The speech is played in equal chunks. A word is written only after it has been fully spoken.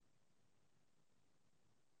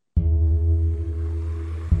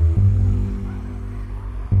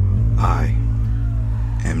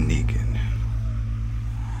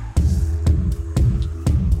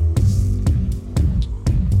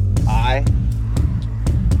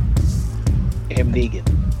am Negan.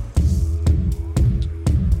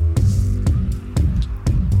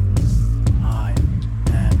 I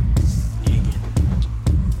am Negan.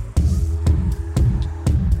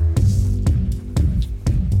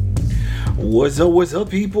 What's up,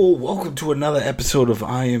 people? Welcome to another episode of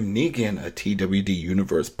I Am Negan, a TWD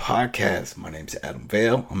Universe podcast. My name's Adam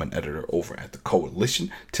Vale. I'm an editor over at the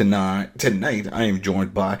Coalition. Tonight, I am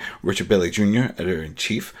joined by Richard Bailey Jr.,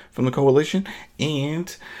 editor-in-chief from the Coalition,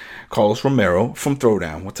 and Carlos Romero from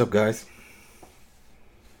Throwdown. What's up, guys?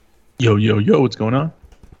 Yo, what's going on?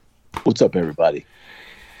 What's up, everybody?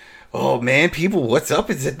 Oh man, people, what's up?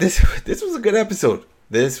 This was a good episode.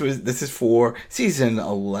 This is for season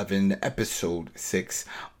 11, episode 6,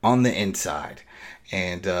 On the Inside,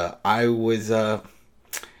 and I was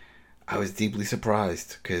deeply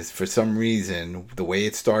surprised because for some reason the way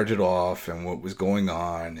it started off and what was going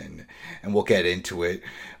on, and we'll get into it,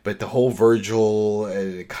 but the whole Virgil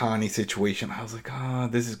Connie situation, I was like,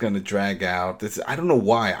 this is gonna drag out. I don't know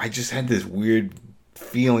why. I just had this weird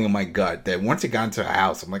feeling in my gut that once it got into a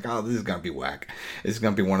house, I'm like, this is gonna be whack. This is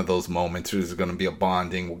gonna be one of those moments where there's gonna be a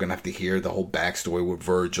bonding. We're gonna have to hear the whole backstory with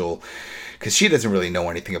Virgil, because she doesn't really know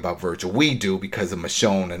anything about Virgil. We do, because of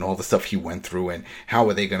Michonne and all the stuff he went through, and how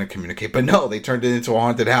are they gonna communicate. But no, they turned it into a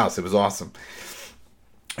haunted house. It was awesome.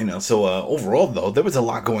 So overall, though, there was a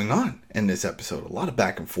lot going on in this episode, a lot of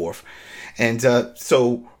back and forth. And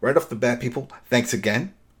so right off the bat, people, thanks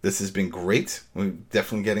again. This has been great. We're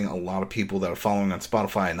definitely getting a lot of people that are following on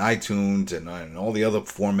Spotify and iTunes and all the other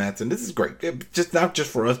formats. And this is great. Just not just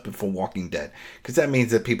for us, but for Walking Dead. Because that means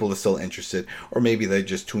that people are still interested. Or maybe they're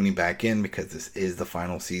just tuning back in because this is the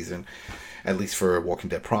final season, at least for Walking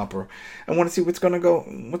Dead proper. I want to see what's going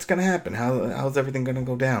to happen. How's everything going to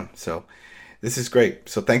go down? So this is great.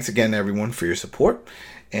 So thanks again, everyone, for your support.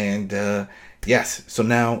 And yes, so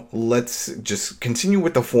now let's just continue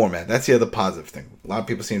with the format. That's the other positive thing. A lot of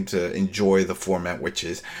people seem to enjoy the format, which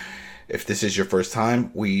is, if this is your first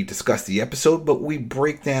time, we discuss the episode, but we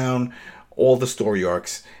break down all the story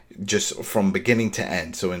arcs just from beginning to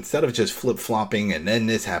end. So instead of just flip-flopping and then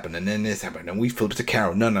this happened and then this happened and we flip to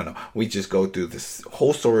Carol, no. We just go through this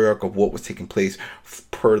whole story arc of what was taking place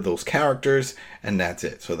per those characters, and that's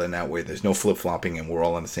it. So then that way there's no flip-flopping and we're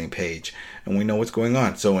all on the same page and we know what's going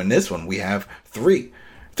on. So in this one we have three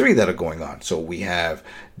that are going on. So we have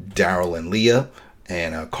Daryl and Leah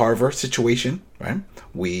and a Carver situation, right?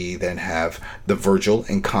 We then have the Virgil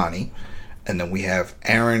and Connie, and then we have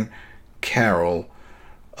Aaron, Carol,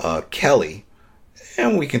 Kelly,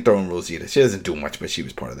 and we can throw in Rosita. She doesn't do much, but she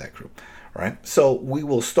was part of that group, right? So we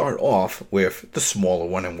will start off with the smaller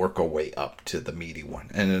one and work our way up to the meaty one.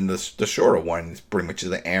 And then the shorter one is pretty much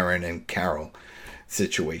the Aaron and Carol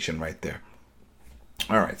situation right there.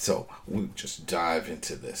 All right, so we'll just dive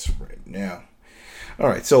into this right now. All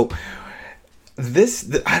right, so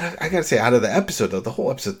I gotta say, out of the episode, though, the whole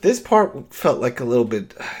episode, this part felt like a little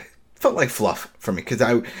bit... felt like fluff for me, because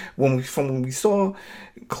when we saw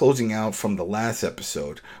closing out from the last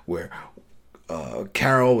episode where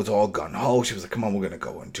Carol was all gung-ho, she was like, come on, we're gonna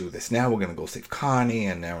go and do this now, we're gonna go save Connie,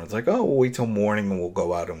 and Aaron's like, we'll wait till morning and we'll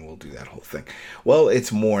go out and we'll do that whole thing. Well,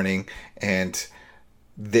 it's morning and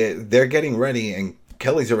they're getting ready and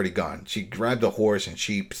Kelly's already gone. She grabbed a horse and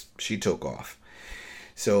she took off.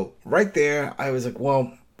 So right there I was like,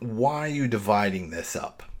 well, why are you dividing this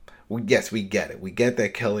up? Yes, we get it. We get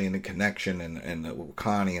that Kelly and the connection and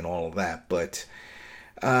Connie and all of that, but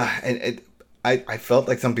I felt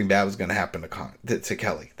like something bad was going to happen to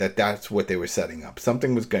Kelly. That's what they were setting up.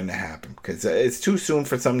 Something was going to happen, because it's too soon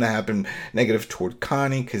for something to happen negative toward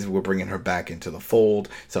Connie, because we're bringing her back into the fold.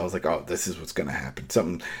 So I was like, this is what's going to happen.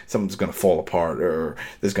 Something's going to fall apart, or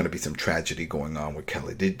there's going to be some tragedy going on with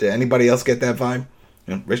Kelly. Did anybody else get that vibe?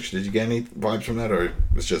 Rich, did you get any vibes from that, or it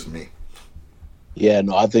was just me? Yeah,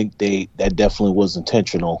 no, I think that definitely was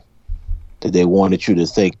intentional, that they wanted you to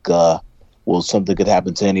think, something could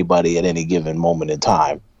happen to anybody at any given moment in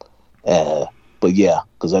time. But yeah,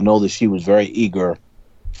 because I know that she was very eager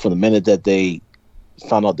from the minute that they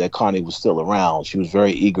found out that Connie was still around. She was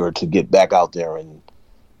very eager to get back out there and,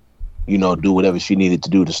 do whatever she needed to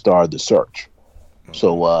do to start the search.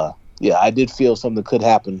 So, yeah, I did feel something could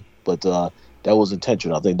happen, but that was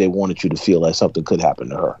intentional. I think they wanted you to feel like something could happen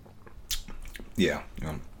to her. Yeah.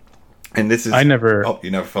 And this is... I never... Oh, you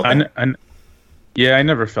never felt that? I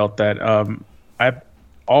never felt that. I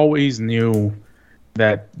always knew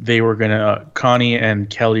that they were going to... Connie and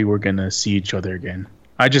Kelly were going to see each other again.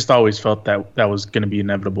 I just always felt that was going to be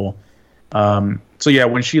inevitable. So, yeah,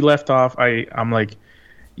 when she left off, I'm like,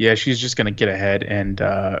 yeah, she's just going to get ahead. And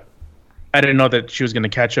I didn't know that she was going to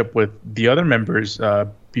catch up with the other members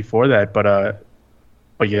before that.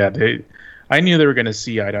 But yeah, I knew they were going to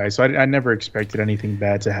see eye to eye, so I never expected anything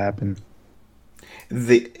bad to happen.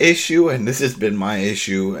 The issue, and this has been my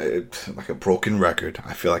issue, it's like a broken record.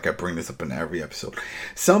 I feel like I bring this up in every episode.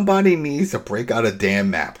 Somebody needs to break out a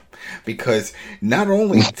damn map. Because not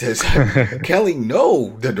only does Kelly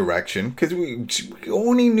know the direction, because we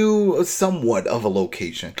only knew somewhat of a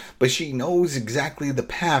location, but she knows exactly the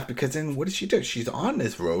path, because then what does she do? She's on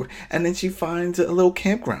this road, and then she finds a little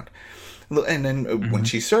campground. And then when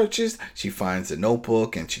she searches, she finds a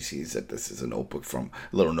notebook, and she sees that this is a notebook from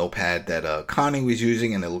a little notepad that Connie was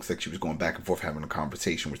using, and it looks like she was going back and forth having a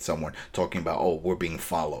conversation with someone, talking about, oh, we're being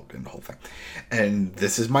followed, and the whole thing. And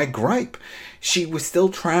this is my gripe. She was still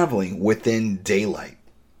traveling within daylight.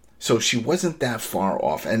 So she wasn't that far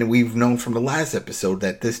off. And we've known from the last episode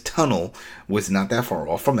that this tunnel was not that far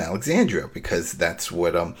off from Alexandria, because that's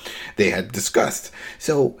what they had discussed.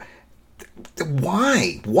 So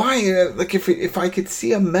why like if I could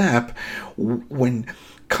see a map when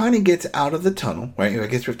Connie gets out of the tunnel, right? I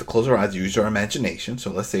guess we have to close our eyes, use our imagination.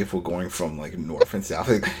 So let's say if we're going from like north and south,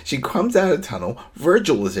 like, she comes out of the tunnel.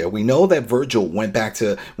 Virgil is there. We know that Virgil went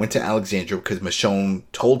to Alexandria because Michonne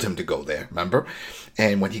told him to go there, remember?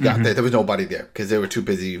 And when he got there was nobody there because they were too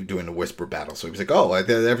busy doing the whisper battle. So he was like, oh,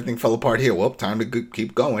 everything fell apart here. Well, time to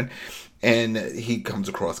keep going. And he comes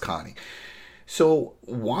across Connie. So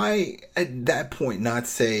why at that point not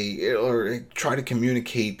say or try to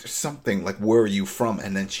communicate something like, where are you from?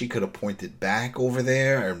 And then she could have pointed back over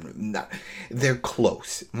there. Or not. They're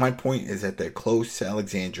close. My point is that they're close to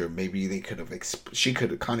Alexandria. Maybe they could have, she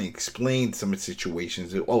could have kind of explained some of the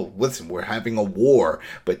situations. Oh, listen, we're having a war,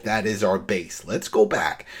 but that is our base. Let's go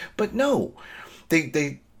back. But no,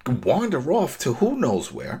 they wander off to who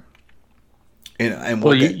knows where. And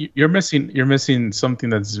well, you're missing something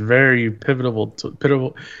that's very pivotal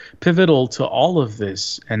to all of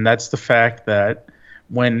this, and that's the fact that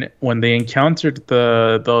when they encountered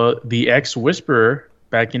the ex Whisperer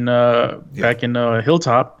back in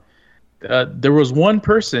Hilltop, there was one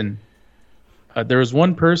person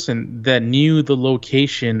that knew the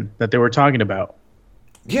location that they were talking about.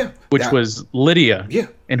 Yeah, which was Lydia. Yeah,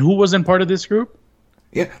 and who wasn't part of this group?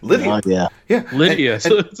 Yeah, Lydia. Yeah, Lydia.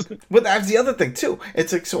 But that's the other thing too.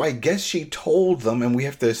 It's like, so I guess she told them, and we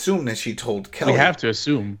have to assume that she told Kelly. We have to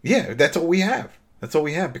assume. Yeah, that's all we have. That's all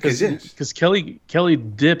we have because Kelly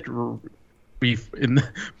dipped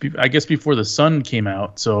I guess before the sun came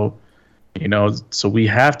out. So so we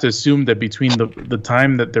have to assume that between the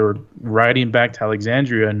time that they were riding back to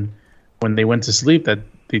Alexandria and when they went to sleep that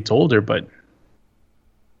they told her, but.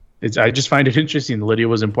 I just find it interesting. Lydia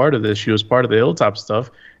wasn't part of this. She was part of the Hilltop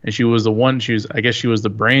stuff, and she was the one. I guess she was the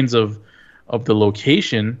brains of the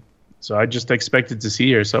location. So I just expected to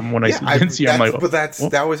see her. So when I didn't see her, I'm like, but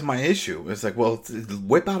that was my issue. It's like, well,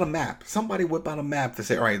 whip out a map. Somebody whip out a map to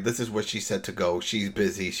say, all right, this is where she said to go. She's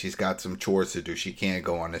busy. She's got some chores to do. She can't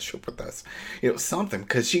go on this trip with us. Something,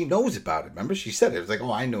 because she knows about it. Remember, she said it. It was like,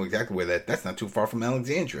 oh, I know exactly where that's not too far from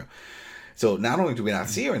Alexandria. So not only do we not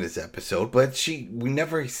see her in this episode, but we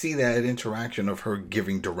never see that interaction of her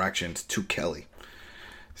giving directions to Kelly.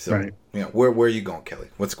 So, right. Where are you going, Kelly?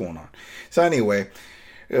 What's going on? So anyway,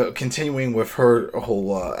 continuing with her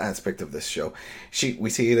whole aspect of this show, we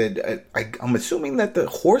see that I'm assuming that the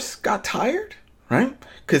horse got tired, right?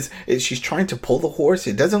 Because she's trying to pull the horse.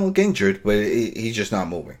 It doesn't look injured, but he's just not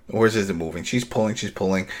moving. The horse isn't moving. She's pulling.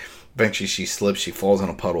 Eventually, she slips. She falls in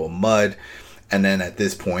a puddle of mud. And then at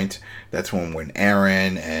this point, that's when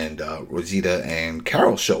Aaron and Rosita and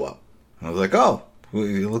Carol show up. I was like, "Oh,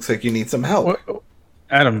 it looks like you need some help." Well,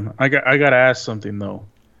 Adam, I got to ask something though.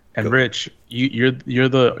 And Go. Rich, you're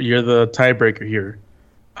the tiebreaker here.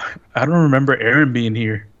 I don't remember Aaron being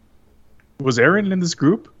here. Was Aaron in this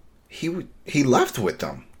group? He left with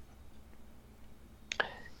them.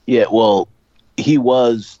 Yeah, well, he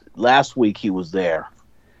was last week. He was there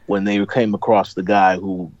when they came across the guy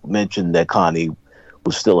who mentioned that Connie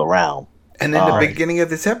was still around. And in the beginning of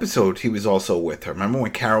this episode, he was also with her. Remember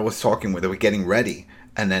when Carol was talking with her, they were getting ready,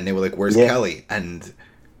 and then they were like, "Where's Kelly?" And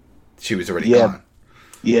she was already gone.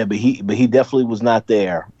 Yeah, but he definitely was not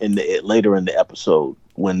there later in the episode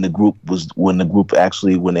when they had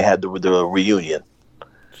the reunion.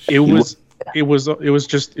 It was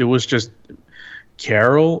just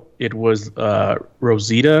Carol. It was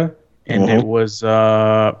Rosita. And it was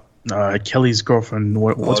Kelly's girlfriend.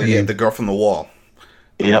 What's her name? The girl from the wall.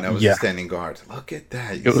 Yeah, that was the standing guard. Look at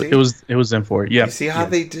that. It was them for it. Yeah. You see how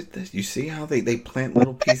they did this? You see how they plant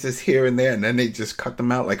little pieces here and there, and then they just cut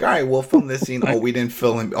them out. Like, all right, we'll film this scene. Oh, we didn't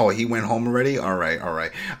film him. Oh, he went home already. All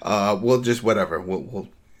right. We'll just whatever. We'll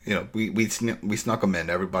we snuck him in.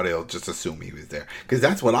 Everybody will just assume he was there because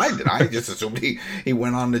that's what I did. I just assumed he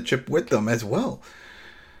went on the trip with them as well.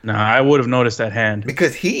 No, I would have noticed that hand.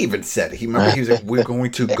 Because he even said it. He was like, "We're going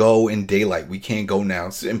to go in daylight. We can't go now,"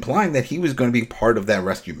 so implying that he was going to be part of that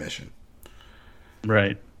rescue mission.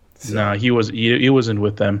 Right. So, no, he wasn't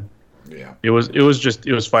with them. Yeah. It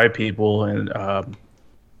was 5 people, and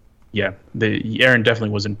Aaron definitely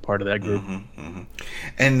wasn't part of that group.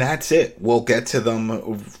 And that's it. We'll get to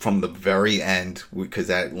them from the very end because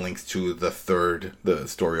that links to the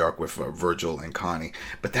story arc with Virgil and Connie.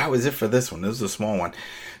 But that was it for this one. This was a small one.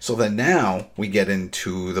 So then now we get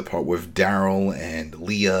into the part with Daryl and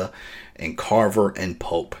Leah and Carver and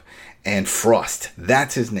Pope. And Frost,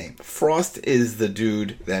 that's his name. Frost is the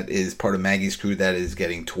dude that is part of Maggie's crew that is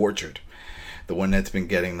getting tortured. The one that's been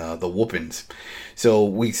getting the whoopings. So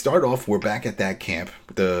we start off, we're back at that camp,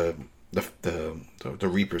 the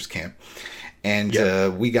Reapers camp.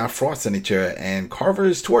 And we got Frost in the chair, and Carver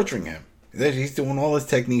is torturing him. He's doing all his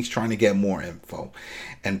techniques trying to get more info.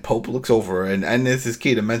 And Pope looks over, and this is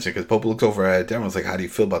key to mention, because Pope looks over at Darren's like, how do you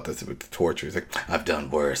feel about this with the torture? He's like, I've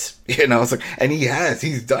done worse. It's like, and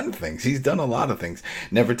he's done things. He's done a lot of things.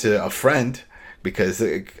 Never to a friend, because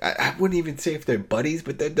I wouldn't even say if they're buddies,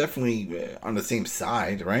 but they're definitely on the same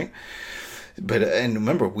side, right? But, and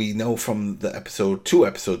remember, we know from the 2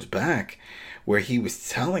 episodes back, where he was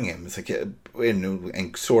telling him, it's like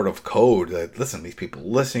in sort of code that, listen, these people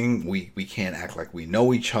listening, we can't act like we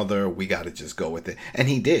know each other, we got to just go with it. And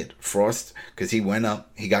he did. Frost, because he went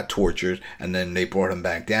up, he got tortured, and then they brought him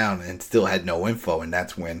back down and still had no info. And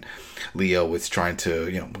that's when Leo was trying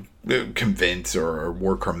to, convince or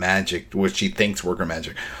work her magic, what she thinks work her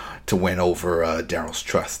magic, to win over Daryl's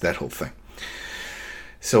trust, that whole thing.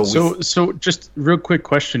 So just real quick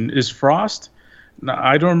question, is Frost... No,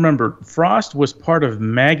 I don't remember. Frost was part of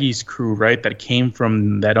Maggie's crew, right? That came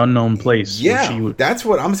from that unknown place. Yeah, that's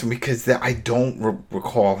what I'm saying, because I don't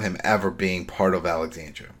recall him ever being part of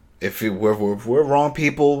Alexandria. If we're wrong,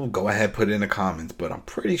 people, go ahead, put it in the comments. But I'm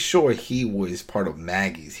pretty sure he was part of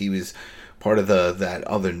Maggie's. He was part of that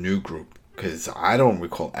other new group, because I don't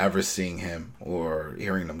recall ever seeing him or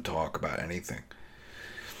hearing them talk about anything.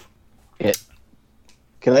 Yeah.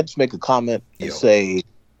 Can I just make a comment and say...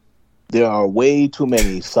 There are way too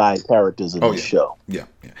many side characters in this show. Yeah.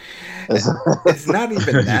 It's not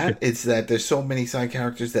even that. It's that there's so many side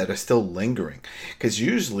characters that are still lingering. Because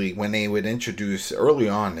usually when they would introduce, early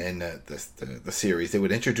on in the series, they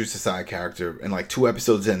would introduce a side character, and like 2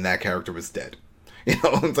 episodes in, that character was dead.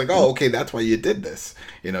 It's like, oh, okay, that's why you did this.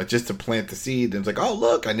 Just to plant the seed. And it's like, oh,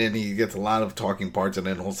 look. And then he gets a lot of talking parts, and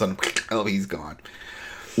then all of a sudden, oh, he's gone.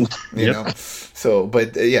 You know? So,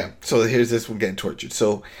 but so here's this one getting tortured.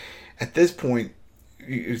 So, at this point,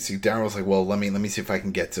 you see Daryl's like, well, let me see if I can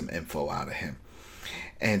get some info out of him.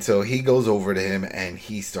 And so he goes over to him, and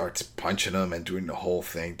he starts punching him and doing the whole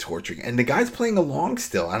thing, torturing. And the guy's playing along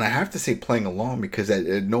still. And I have to say playing along, because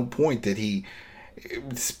at no point did he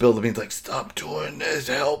spill the beans like, stop doing this,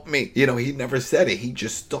 help me. He never said it. He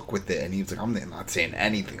just stuck with it. And he was like, I'm not saying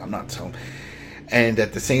anything. I'm not telling. And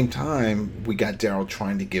at the same time, we got Daryl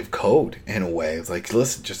trying to give code in a way. It's like,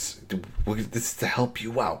 listen, this is to help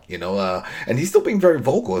you out, and he's still being very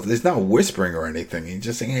vocal. There's not whispering or anything. He's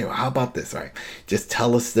just saying, hey, how about this? All right, just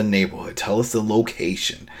tell us the neighborhood, tell us the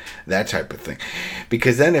location, that type of thing.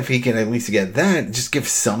 Because then if he can at least get that, just give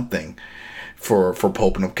something for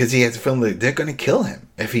Pope, because he has a feeling that they're going to kill him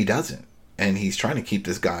if he doesn't. And he's trying to keep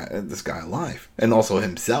this guy alive, and also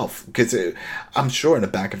himself, because I'm sure in the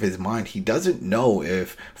back of his mind he doesn't know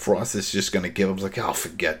if Frost is just gonna give him like, oh,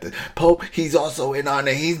 forget this. Pope, he's also in on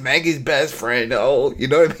it. He's Maggie's best friend. Oh, you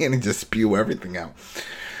know what I mean? And just spew everything out.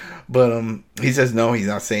 But he says no, he's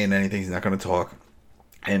not saying anything. He's not gonna talk.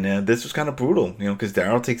 And this was kind of brutal, because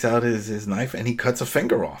Daryl takes out his knife and he cuts a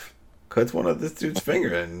finger off, cuts one of this dude's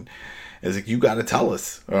finger, and is like, you got to tell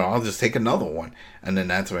us, or I'll just take another one. And then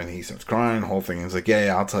that's when he starts crying, the whole thing. He's like,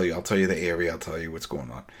 yeah, I'll tell you the area. I'll tell you what's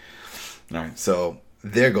going on. All right, so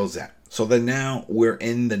there goes that. So then now we're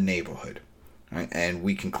in the neighborhood, right? And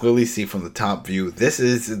we can clearly see from the top view, this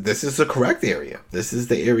is the correct area. This is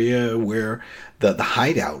the area where the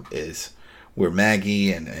hideout is, where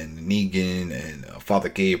Maggie and Negan and Father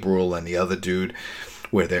Gabriel and the other dude,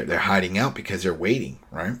 where they're hiding out because they're waiting,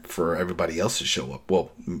 right, for everybody else to show up.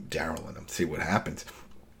 Well, Daryl and them, see what happens.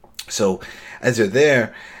 So as they're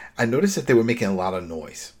there, I noticed that they were making a lot of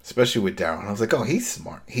noise, especially with Daryl. And I was like, oh, he's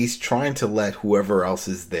smart. He's trying to let whoever else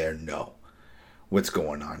is there know what's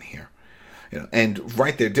going on here. And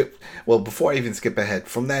right there, well, before I even skip ahead,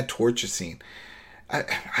 from that torture scene,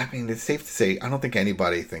 I mean, it's safe to say, I don't think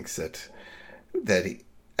anybody thinks that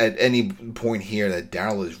at any point here that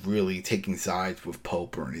Daryl is really taking sides with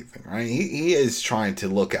Pope or anything, right? He is trying to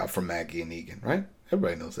look out for Maggie and Negan, right?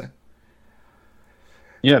 Everybody knows that.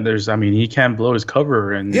 Yeah, he can't blow his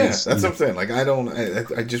cover, and yeah, that's what I'm saying. Like,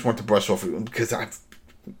 I just want to brush off because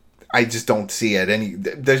I just don't see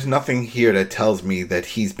it there's nothing here that tells me that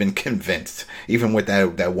he's been convinced, even with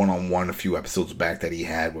that one-on-one a few episodes back that he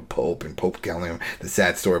had with Pope and Pope telling him the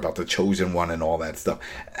sad story about the Chosen One and all that stuff.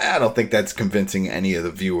 I don't think that's convincing any of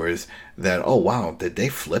the viewers that, oh wow, did they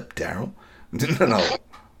flip Daryl?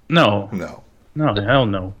 No, hell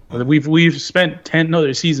no. We've spent 10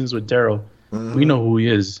 other seasons with Daryl. Mm-hmm. We know who he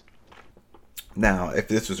is. Now, if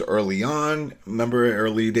this was early on, remember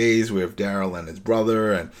early days with Daryl and his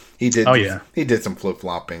brother, and he did some flip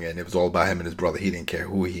flopping, and it was all about him and his brother. He didn't care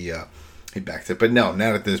who he backed it, but no,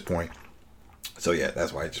 not at this point. So yeah,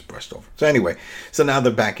 that's why I just brushed over. So anyway, so now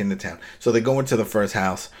they're back in the town. So they go into the first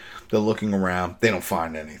house. They're looking around. They don't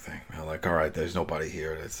find anything. They're like, all right, there's nobody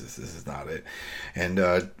here. This is not it. And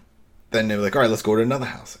then they're like, all right, let's go to another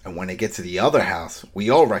house. And when they get to the other house, we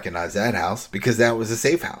all recognize that house because that was a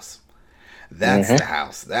safe house. That's the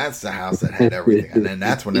house. That's the house that had everything. And then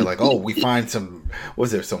that's when they're like, oh, we find some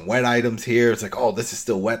wet items here? It's like, oh, this is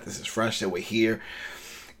still wet. This is fresh. That we're here.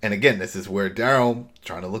 And again, this is where Daryl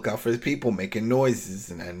trying to look out for his people, making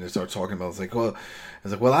noises, and they start talking about. It's like,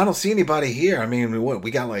 well, I don't see anybody here. I mean, what,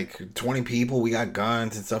 we got like 20 people. We got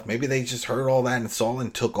guns and stuff. Maybe they just heard all that and saw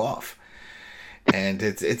and took off. And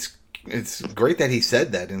it's great that he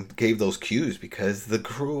said that and gave those cues because the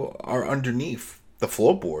crew are underneath the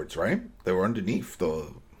floorboards, right? They were underneath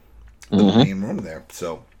the main room there.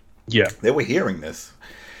 So yeah, they were hearing this.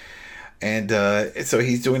 And so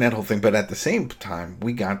he's doing that whole thing. But at the same time,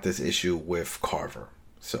 we got this issue with Carver.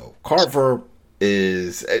 So Carver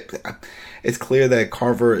is... It's clear that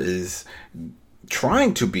Carver is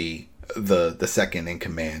trying to be the second in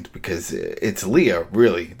command because it's Leah,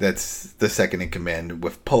 really, that's the second in command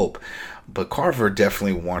with Pope. But Carver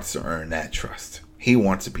definitely wants to earn that trust. He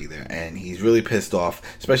wants to be there, and he's really pissed off,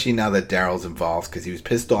 especially now that Daryl's involved, because he was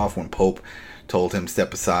pissed off when Pope told him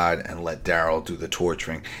step aside and let Daryl do the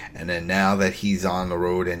torturing. And then now that he's on the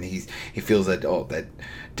road and he feels that that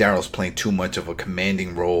Daryl's playing too much of a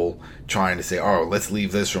commanding role, trying to say, oh, let's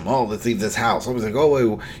leave this room, oh, let's leave this house. I was like,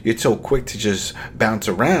 oh, you're so quick to just bounce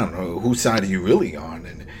around. Whose side are you really on?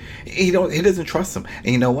 And he doesn't trust him.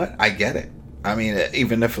 And you know what? I get it. I mean,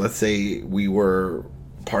 even if, let's say, we were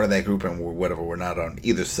part of that group and we're not on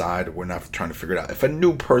either side, we're not trying to figure it out. If a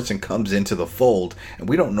new person comes into the fold and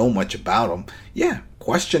we don't know much about them, yeah,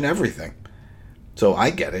 question everything. So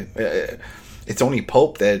I get it. It's only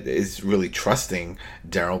Pope that is really trusting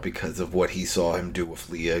Daryl because of what he saw him do with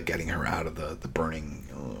Leah, getting her out of the burning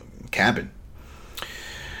cabin.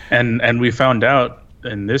 And we found out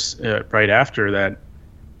in this right after that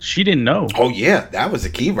she didn't know. Oh, yeah. That was the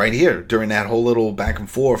key right here. During that whole little back and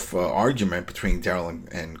forth argument between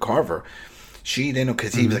Daryl and Carver, she didn't know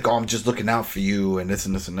because he was like, oh, I'm just looking out for you and this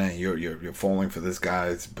and this and that. You're falling for this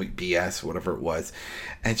guy's BS, whatever it was.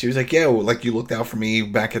 And she was like, yeah, well, like you looked out for me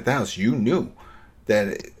back at the house. You knew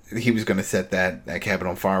that he was going to set that cabin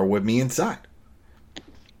on fire with me inside.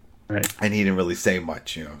 Right. And he didn't really say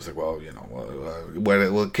much. I was like, well,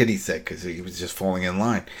 what could he say? Because he was just falling in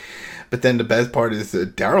line. But then the best part is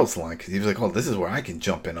Daryl's line, because he was like, oh, this is where I can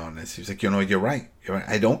jump in on this. He was like, you're right. You're right.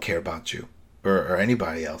 I don't care about you or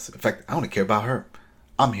anybody else. In fact, I only care about her.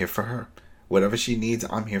 I'm here for her. Whatever she needs,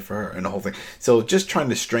 I'm here for her. And the whole thing. So just trying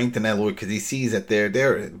to strengthen that Lord, because he sees that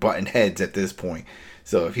they're butting heads at this point.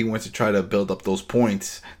 So if he wants to try to build up those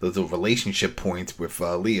points, those relationship points with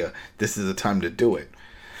Leah, this is the time to do it.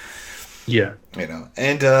 Yeah.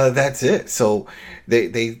 And that's it. So they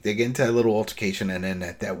get into that little altercation, and then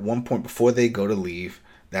at that one point before they go to leave,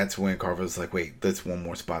 that's when Carver's like, wait, there's one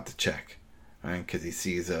more spot to check. Right? Because he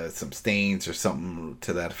sees some stains or something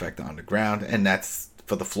to that effect on the ground, and that's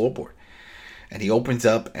for the floorboard. And he opens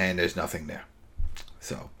up, and there's nothing there.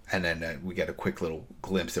 So, and then we get a quick little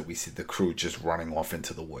glimpse that we see the crew just running off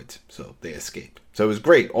into the woods. So they escaped. So it was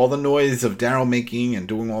great. All the noise of Daryl making and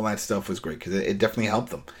doing all that stuff was great, because it definitely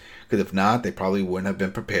helped them. Because if not, they probably wouldn't have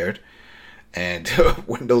been prepared. And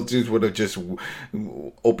when those dudes would have just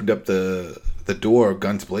opened up the door,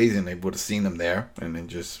 guns blazing, they would have seen them there. And then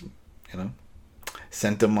just,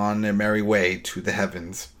 sent them on their merry way to the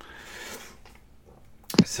heavens.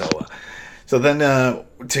 So then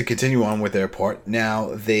to continue on with their part,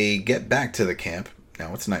 now they get back to the camp.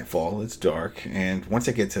 Now it's nightfall, it's dark. And once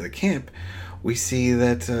they get to the camp, we see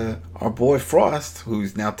that our boy Frost,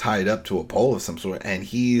 who's now tied up to a pole of some sort, and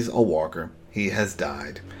he's a walker. He has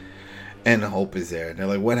died. And Hope is there. And they're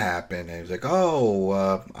like, what happened? And he's like,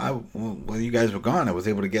 oh, well, you guys were gone. I was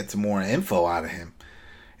able to get some more info out of him.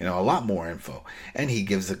 You know, a lot more info. And he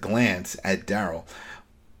gives a glance at Daryl.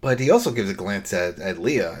 But he also gives a glance at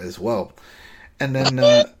Leah as well. And then,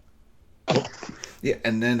 yeah,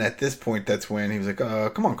 and then at this point, that's when he was like,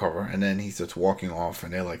 come on, Carver. And then he starts walking off,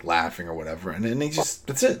 and they're like laughing or whatever. And then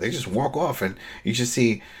that's it. They just walk off. And you just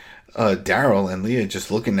see Daryl and Leah just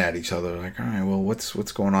looking at each other like, all right, well,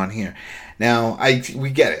 what's going on here? Now, we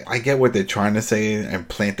get it. I get what they're trying to say and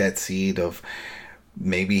plant that seed of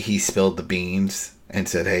maybe he spilled the beans and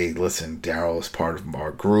said, hey, listen, Daryl is part of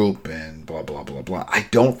our group and blah, blah, blah, blah. I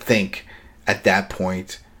don't think at that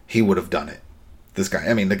point he would have done it. This guy,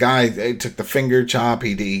 I mean, the guy took the finger chop.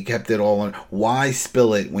 He kept it all on. Why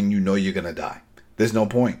spill it when you know you're going to die? There's no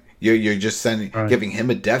point. You're just giving him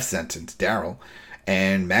a death sentence, Daryl,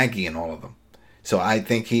 and Maggie and all of them. So I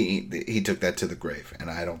think he took that to the grave, and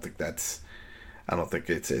I don't think it's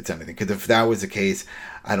anything. Because if that was the case,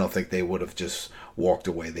 I don't think they would have just walked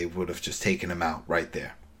away. They would have just taken him out right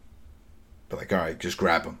there. But like, all right, just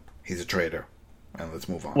grab him. He's a traitor, and let's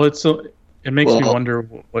move on. Well, it makes me wonder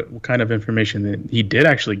what kind of information that he did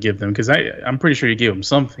actually give them, because I'm pretty sure he gave them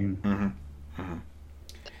something. Mm-hmm. Mm-hmm.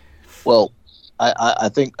 Well, I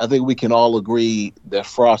think we can all agree that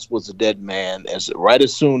Frost was a dead man right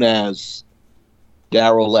as soon as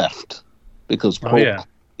Daryl left, because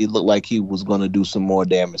he looked like he was going to do some more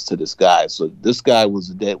damage to this guy. So this guy was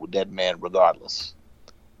a dead man regardless.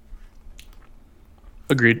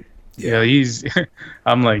 Agreed. Yeah, he's.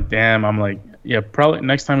 I'm like, damn. I'm like, yeah. Probably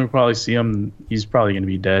next time we probably see him, he's probably going to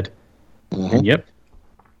be dead. Mm-hmm. And yep.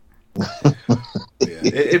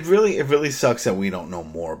 It really sucks that we don't know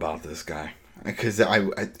more about this guy. Because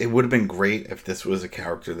it would have been great if this was a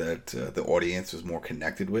character that the audience was more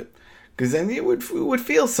connected with. Because then it would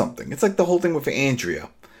feel something. It's like the whole thing with Andrea.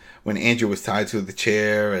 When Andrea was tied to the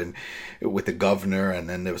chair and with the governor, and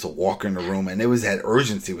then there was a walker in the room, and there was that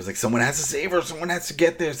urgency. It was like, someone has to save her, someone has to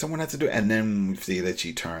get there, someone has to do it. And then we see that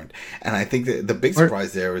she turned. And I think that the big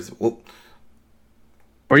surprise there is... Or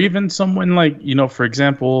even someone like, for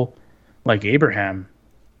example, like Abraham.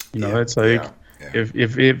 It's like... Yeah.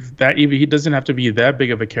 If that, even he doesn't have to be that big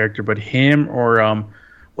of a character, but him or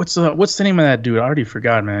what's the name of that dude? I already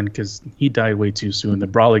forgot, man, because he died way too soon. The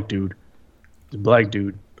brolic dude, the black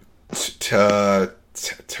dude. Therese?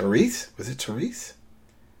 Was it Therese?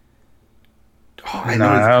 Oh, I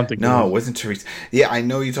don't think. No, it wasn't Therese. Yeah, I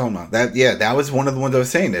know you're talking about that. Yeah, that was one of the ones I was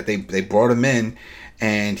saying that they brought him in,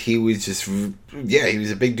 and he was just he was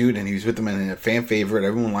a big dude, and he was with them and a fan favorite.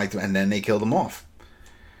 Everyone liked him, and then they killed him off.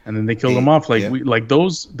 And then they killed him off. Like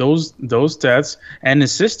those deaths, and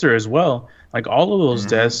his sister as well. Like all of those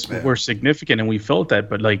deaths were significant, and we felt that.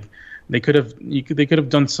 But like they could have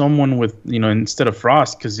done someone with instead of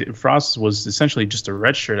Frost, because Frost was essentially just a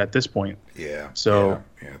red shirt at this point. Yeah. So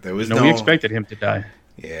there was we expected him to die.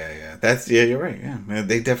 Yeah. You're right. Yeah,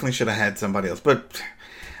 they definitely should have had somebody else. But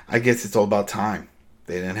I guess it's all about time.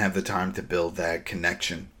 They didn't have the time to build that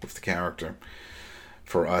connection with the character.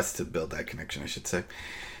 For us to build that connection, I should say.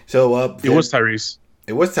 So it was Tyrese.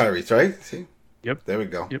 It was Tyrese, right? See? Yep. There we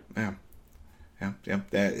go. Yep. Yeah.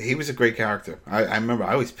 He was a great character. I remember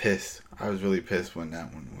I was pissed. I was really pissed when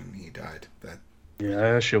he died. That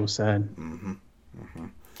shit was sad. Mm-hmm.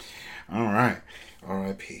 All right.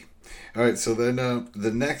 R.I.P. All right. So then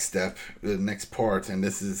the next step, the next part, and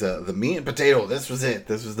this is the meat and potato. This was it.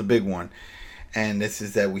 This was the big one. And this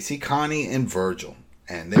is that we see Connie and Virgil.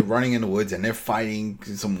 And they're running in the woods, and they're fighting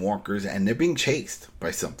some walkers, and they're being chased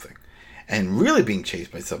by something. And really being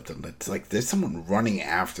chased by something. That's like there's someone running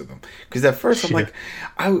after them. Because at first I'm like,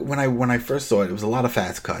 when I first saw it was a lot of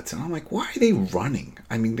fast cuts. And I'm like, why are they running?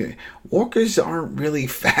 I mean, the walkers aren't really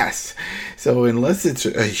fast. So unless it's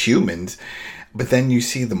humans... But then you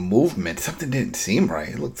see the movement. Something didn't seem right.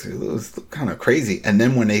 It was kind of crazy. And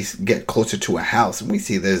then when they get closer to a house, and we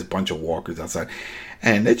see there's a bunch of walkers outside,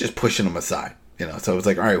 and they're just pushing them aside. So it's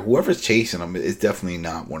like, all right, whoever's chasing them is definitely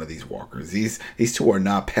not one of these walkers. These two are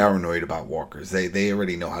not paranoid about walkers. They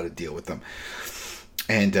already know how to deal with them.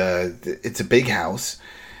 And it's a big house,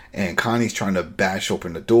 and Connie's trying to bash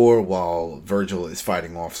open the door while Virgil is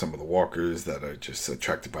fighting off some of the walkers that are just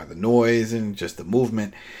attracted by the noise and just the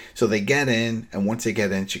movement. So they get in, and once they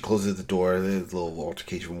get in, she closes the door. There's a little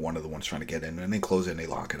altercation with one of the ones trying to get in, and they close it and they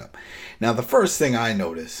lock it up. Now, the first thing I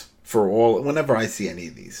notice whenever I see any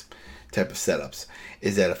of these type of setups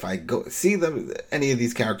is that if I go see any of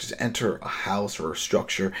these characters enter a house or a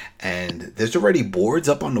structure and there's already boards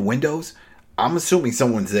up on the windows, I'm assuming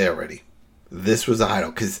someone's there already. This was a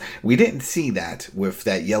hideout, because we didn't see that with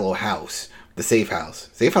that yellow house, the safe house.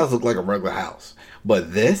 Safe house looked like a regular house,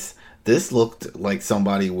 but this This looked like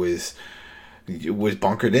somebody was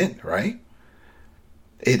bunkered in, right?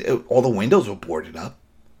 All the windows were boarded up.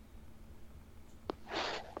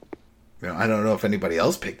 I don't know if anybody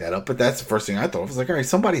else picked that up, but that's the first thing I thought. I was like, all right,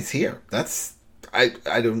 somebody's here. I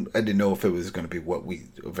didn't know if it was going to be what we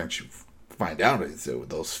eventually find out is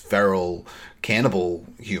those feral cannibal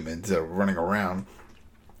humans that are running around.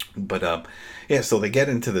 But so they get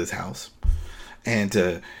into this house, and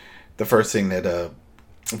the first thing that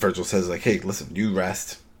Virgil says is like, hey, listen, you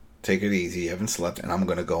rest, take it easy, you haven't slept, and I'm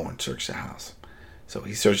going to go and search the house. So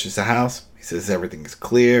he searches the house. He says everything is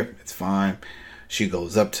clear, it's fine. She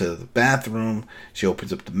goes up to the bathroom. She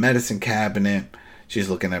opens up the medicine cabinet. She's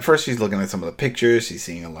looking at some of the pictures. She's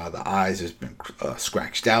seeing a lot of the eyes has been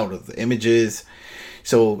scratched out of the images.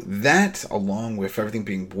 So that, along with everything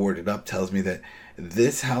being boarded up, tells me that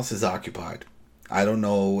this house is occupied. I don't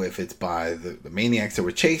know if it's by the maniacs that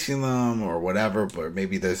were chasing them or whatever, but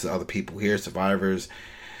maybe there's other people here, survivors.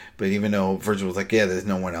 But even though Virgil was like, yeah, there's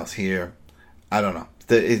no one else here, I don't know.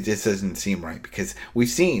 It just doesn't seem right, because we've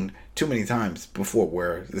seen too many times before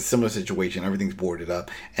where a similar situation, everything's boarded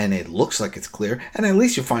up and it looks like it's clear, and at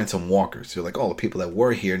least you find some walkers. You're like, oh, the people that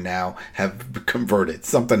were here now have converted.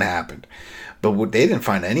 Something happened. But they didn't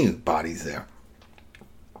find any bodies there.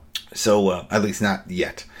 So, at least not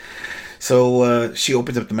yet. So, she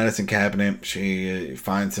opens up the medicine cabinet. She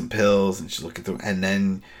finds some pills and she's looking through, and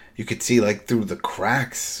then you could see like through the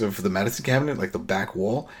cracks of the medicine cabinet, like the back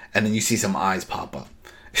wall, and then you see some eyes pop up.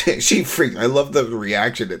 She freaked. I love the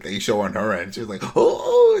reaction that they show on her end. She's like,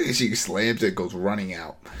 oh, she slams it, goes running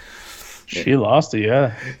out. She lost it,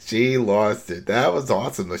 yeah. She lost it. That was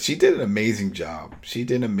awesome. She did an amazing job. She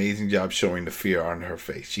did an amazing job showing the fear on her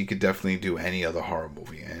face. She could definitely do any other horror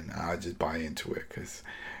movie, and I just buy into it, because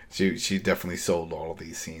she definitely sold all of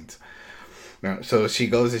these scenes. Now, so she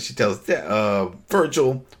goes and she tells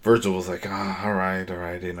Virgil. Virgil was like, all right.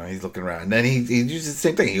 He's looking around. And then he uses the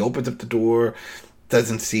same thing. He opens up the door,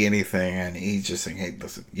 doesn't see anything, and he's just saying, hey,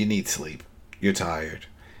 listen, you need sleep. You're tired.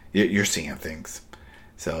 You're seeing things.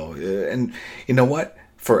 So, and you know what?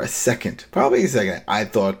 For a second, probably a second, I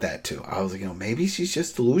thought that too. I was like, maybe she's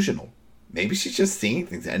just delusional. Maybe she's just seeing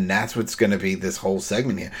things, and that's what's going to be this whole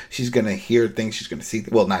segment here. She's going to hear things. She's going to see,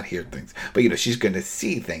 well, not hear things, but she's going to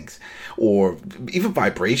see things, or even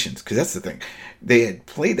vibrations. Because that's the thing, they had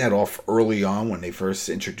played that off early on when they first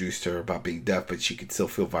introduced her about being deaf, but she could still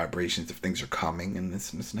feel vibrations if things are coming and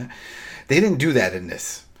this and that. They didn't do that in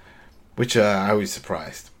this, which I was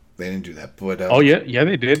surprised. They didn't do that, but yeah,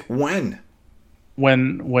 they did. When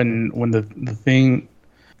the thing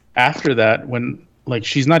after that, when, like,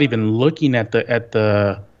 she's not even looking at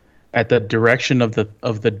the direction of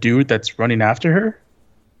the dude that's running after her.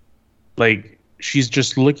 Like, she's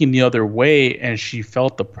just looking the other way, and she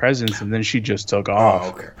felt the presence, and then she just took off. Oh,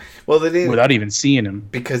 okay. Well, they didn't, without even seeing him.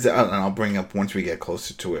 Because, and I'll bring up once we get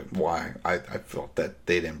closer to it why I felt that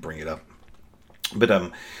they didn't bring it up.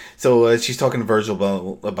 But so she's talking to Virgil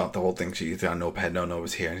about the whole thing. She's had no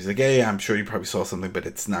was here, and he's like, yeah, I'm sure you probably saw something, but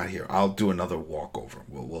it's not here. I'll do another walkover.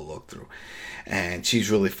 We'll look through. And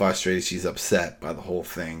she's really frustrated. She's upset by the whole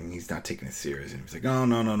thing. He's not taking it serious, and he's like,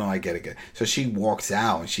 no, I get it. So she walks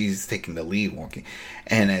out, and she's taking the lead walking.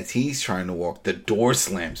 And as he's trying to walk, the door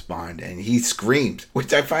slams behind, and he screams,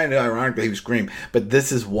 which I find it ironic that he would scream. But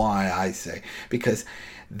this is why I say, because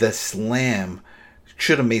the slam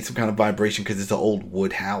should have made some kind of vibration, because it's an old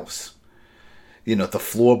wood house. The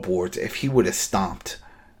floorboards, if he would have stomped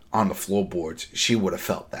on the floorboards, she would have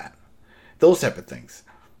felt that. Those type of things.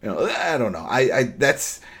 I don't know. I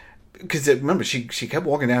that's because remember, she kept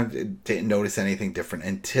walking down, didn't notice anything different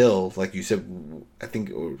until, like you said, I think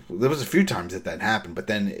there was a few times that happened, but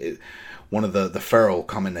then one of the feral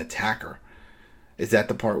come and attack her. Is that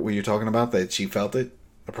the part where you're talking about, that she felt it,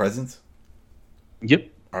 the presence? Yep.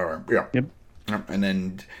 All right. Yeah. Yep. And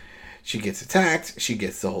then she gets attacked. She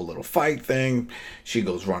gets the whole little fight thing. She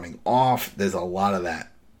goes running off. There's a lot of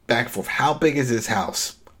that back and forth. How big is this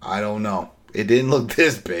house? I don't know. It didn't look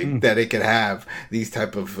this big that it could have these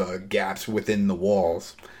type of gaps within the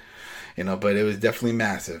walls, but it was definitely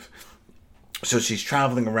massive. So she's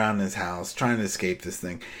traveling around this house, trying to escape this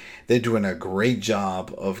thing. They're doing a great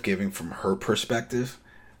job of giving from her perspective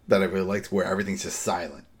that I really liked, where everything's just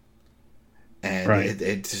silent. And right.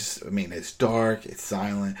 It just, it's dark, it's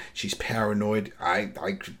silent, she's paranoid. I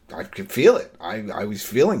could feel it. I was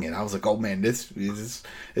feeling it. I was like, oh man, this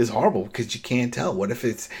is horrible, because you can't tell. What if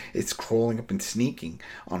it's crawling up and sneaking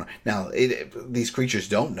on her? Now, these creatures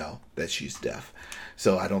don't know that she's deaf.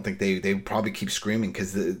 So I don't think they probably keep screaming,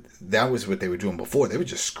 because that was what they were doing before. They were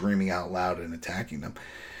just screaming out loud and attacking them.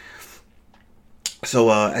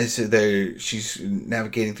 So as she's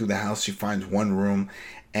navigating through the house, she finds one room,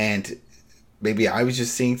 and maybe I was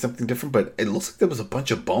just seeing something different, but it looks like there was a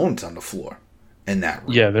bunch of bones on the floor in that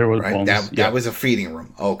room. Yeah, there was right. bones. That was a feeding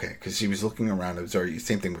room. Okay, because she was looking around. It was already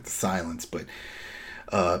same thing with the silence, but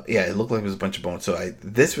yeah, it looked like it was a bunch of bones. So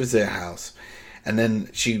this was their house, and then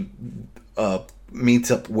she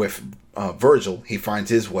meets up with Virgil. He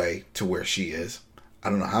finds his way to where she is. I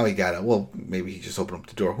don't know how he got it. Well, maybe he just opened up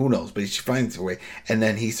the door. Who knows? But she finds her way, and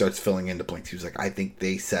then he starts filling in the blanks. He was like, "I think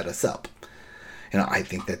they set us up. I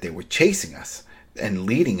think that they were chasing us and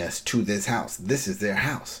leading us to this house. This is their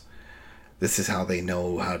house. This is how they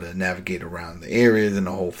know how to navigate around the areas and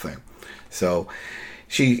the whole thing." So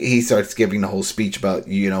he starts giving the whole speech about,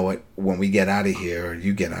 you know what, when we get out of here, or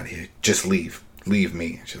you get out of here, just leave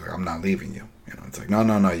me. And she's like, "I'm not leaving you." It's like,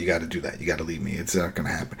 no, you got to do that. You got to leave me. It's not going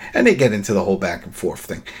to happen. And they get into the whole back and forth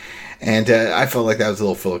thing. And I felt like that was a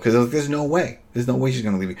little filler because there's no way. There's no way she's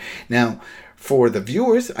going to leave me. Now, for the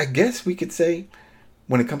viewers, I guess we could say,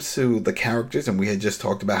 when it comes to the characters, and we had just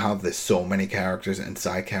talked about how there's so many characters and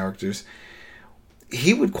side characters,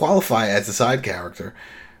 he would qualify as a side character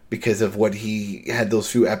because of what he had those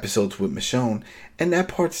few episodes with Michonne, and that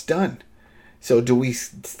part's done. So do we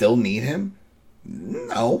still need him?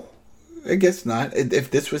 No. I guess not.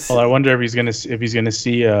 If this was, well, I wonder if he's gonna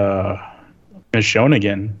see Michonne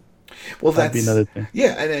again. Well, that'd be another thing.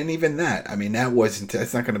 Yeah, and even that. I mean,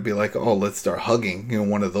 that's not going to be like, oh, let's start hugging.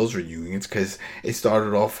 One of those reunions, because it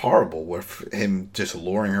started off horrible with him just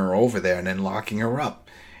luring her over there and then locking her up.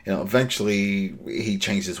 Eventually he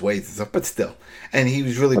changed his ways and stuff, but still, and he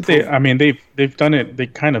was really. They've done it. They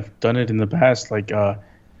kind of done it in the past, like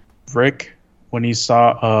Rick when he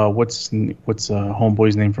saw what's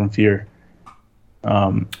homeboy's name from Fear.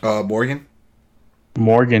 Morgan.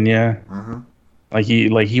 Morgan, yeah. Mm-hmm.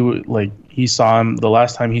 He saw him the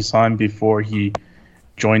last time he saw him before he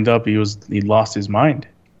joined up. He lost his mind.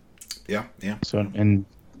 Yeah. So and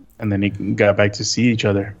then he got back to see each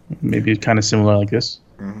other. Maybe it's kind of similar like this.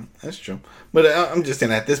 Mm-hmm. That's true. But I'm just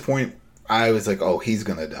saying, at this point, I was like, oh, he's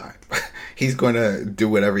gonna die. He's gonna do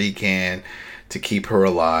whatever he can to keep her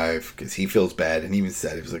alive because he feels bad, and he even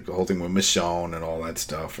said he was like the whole thing with Michonne and all that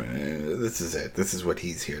stuff. And this is it. This is what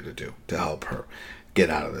he's here to do, to help her get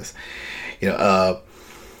out of this.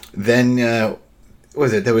 Then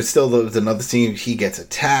there was another scene. He gets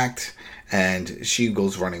attacked, and she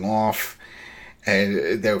goes running off.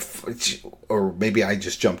 And or maybe I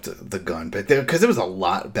just jumped the gun, but because there was a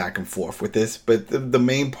lot back and forth with this. But the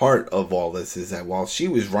main part of all this is that while she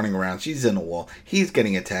was running around, she's in a wall. He's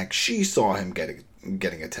getting attacked. She saw him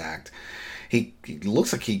getting attacked. He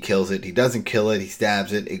looks like he kills it. He doesn't kill it. He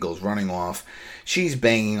stabs it. It goes running off. She's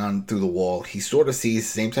banging on through the wall. He sort of sees the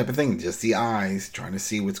same type of thing, just the eyes, trying to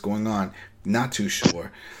see what's going on. Not too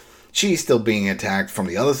sure. She's still being attacked from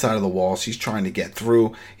the other side of the wall. She's trying to get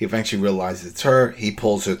through. He eventually realizes it's her. He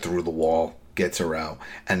pulls her through the wall, gets her out.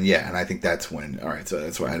 And I think that's when, all right, so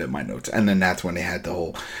that's why I had it in my notes. And then that's when they had the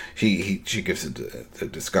whole, she gives the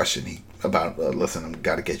discussion about, listen, I've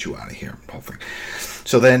got to get you out of here, whole thing.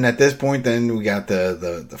 So then at this point, then we got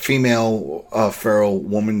the female feral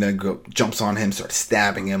woman that jumps on him, starts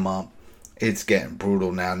stabbing him up. It's getting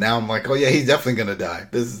brutal now. Now I'm like, oh yeah, he's definitely going to die.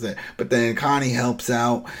 This is it. But then Connie helps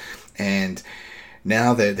out. And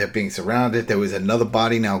now they're being surrounded. There was another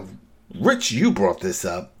body. Now, Rich, you brought this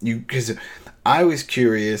up. Because I was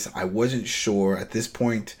curious. I wasn't sure at this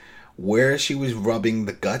point where she was rubbing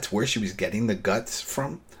the guts, where she was getting the guts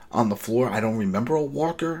from on the floor. I don't remember a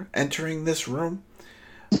walker entering this room.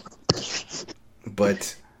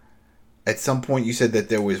 But at some point you said that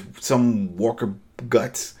there was some walker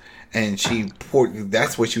guts. And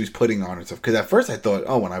that's what she was putting on herself. Because at first I thought,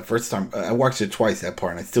 when I watched it twice, that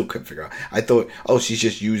part, and I still couldn't figure out. I thought, she's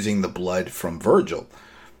just using the blood from Virgil.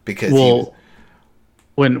 Because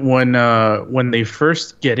when they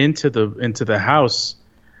first get into the house,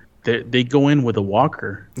 they go in with a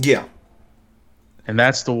walker. Yeah. And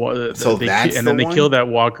that's the one. So they kill that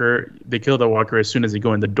walker. They kill that walker as soon as they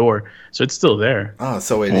go in the door. So it's still there. Oh,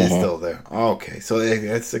 so it is still there. Okay, so I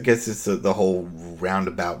guess it's the whole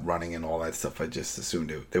roundabout running and all that stuff. I just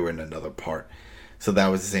assumed they were in another part. So that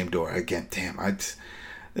was the same door again. Damn,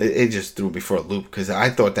 it just threw me for a loop because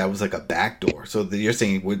I thought that was like a back door. So you're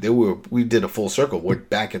saying we did a full circle. We're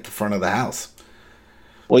back at the front of the house.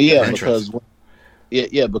 Well, yeah,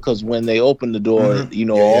 because when they opened the door,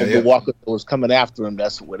 the walker was coming after him.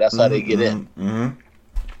 That's how they get in.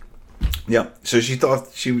 Mm-hmm. Yeah. So she thought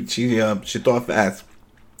she thought fast.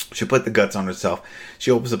 She put the guts on herself. She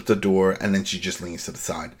opens up the door and then she just leans to the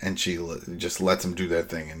side and she just lets them do their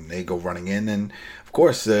thing and they go running in. And of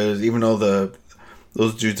course, even though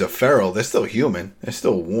those dudes are feral. They're still human. They're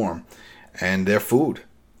still warm, and they're food.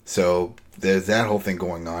 So there's that whole thing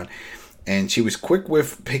going on. And she was quick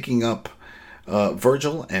with picking up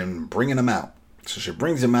Virgil and bringing him out. So she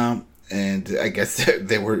brings him out, and I guess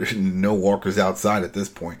there were no walkers outside at this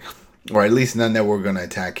point, or at least none that were going to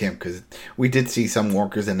attack him, because we did see some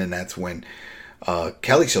walkers, and then that's when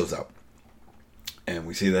Kelly shows up. And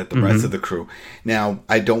we see that the rest of the crew. Now,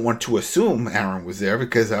 I don't want to assume Aaron was there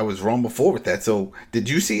because I was wrong before with that. So, did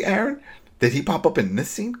you see Aaron? Did he pop up in this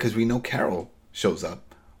scene? Because we know Carol shows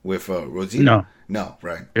up with Rosita. No,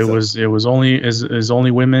 right? It was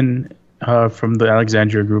only women from the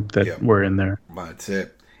Alexandria group that were in there. That's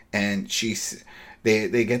it. And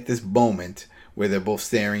they get this moment where they're both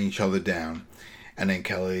staring each other down, and then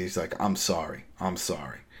Kelly's like, "I'm sorry,"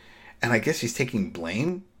 and I guess she's taking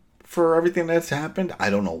blame for everything that's happened. I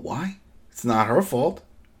don't know why. It's not her fault.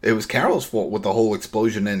 It was Carol's fault with the whole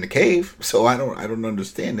explosion in the cave. So I don't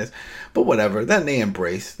understand this. But whatever. Then they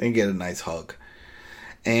embrace. They get a nice hug.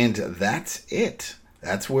 And that's it.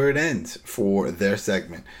 That's where it ends for their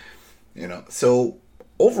segment. So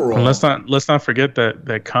overall, and let's not forget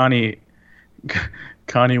that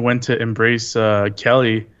Connie went to embrace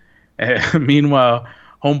Kelly. Meanwhile,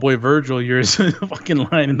 homeboy Virgil, you're fucking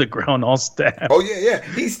lying in the ground all stabbed. Oh yeah,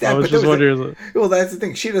 he's stabbed. I was just wondering. Well, that's the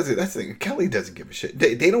thing. She doesn't. That's the thing. Kelly doesn't give a shit.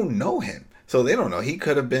 They don't know him, so they don't know. He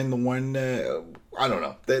could have been the one. I don't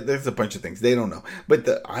know. There's a bunch of things they don't know.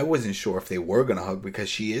 But I wasn't sure if they were gonna hug because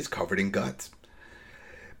she is covered in guts.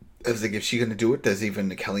 I was like, if she's gonna do it, does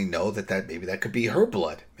even Kelly know that maybe that could be her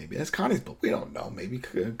blood? Maybe that's Connie's blood. We don't know. Maybe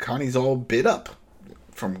Connie's all bit up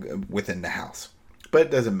from within the house. But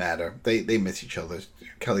it doesn't matter. They miss each other.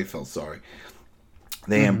 Kelly felt sorry.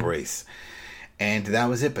 They embrace. And that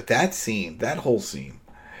was it. But that whole scene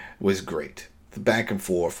was great. The back and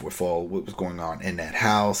forth with all what was going on in that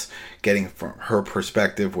house, getting from her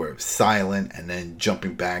perspective where it was silent, and then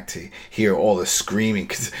jumping back to hear all the screaming.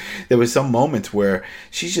 Because there was some moments where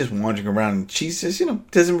she's just wandering around and she's just,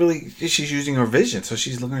 doesn't really, she's using her vision. So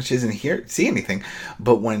she's looking, she doesn't see anything.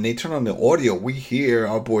 But when they turn on the audio, we hear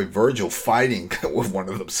our boy Virgil fighting with one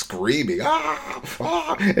of them screaming,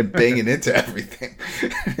 and banging into everything.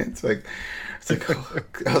 It's like,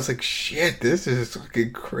 I was like, shit, this is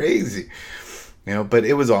fucking crazy. But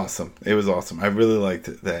it was awesome. It was awesome. I really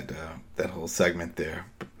liked that whole segment there.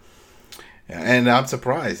 And I'm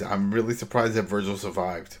surprised. I'm really surprised that Virgil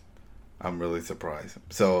survived. I'm really surprised.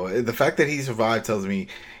 So the fact that he survived tells me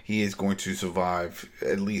he is going to survive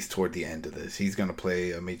at least toward the end of this. He's going to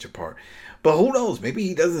play a major part. But who knows? Maybe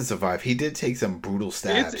he doesn't survive. He did take some brutal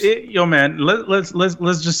stabs. Man, let's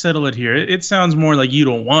just settle it here. It sounds more like you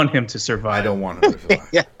don't want him to survive. I don't want him to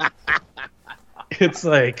survive. It's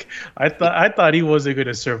like I thought he wasn't going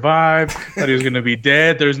to survive. That he was going to be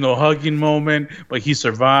dead. There's no hugging moment, but he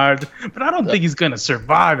survived. But I don't think he's going to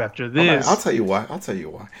survive after this. Right, I'll tell you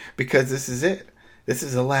why. Because this is it. This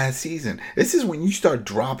is the last season. This is when you start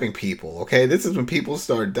dropping people, okay? This is when people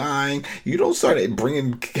start dying. You don't start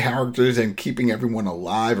bringing characters and keeping everyone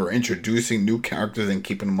alive, or introducing new characters and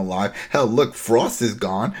keeping them alive. Hell, look, Frost is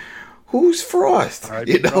gone. Who's Frost?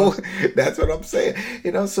 Frost. That's what I'm saying.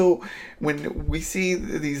 So when we see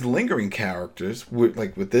these lingering characters,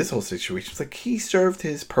 with this whole situation, it's like he served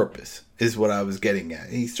his purpose, is what I was getting at.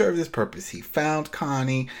 He served his purpose. He found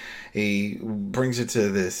Connie. He brings her to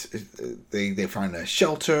this. They find a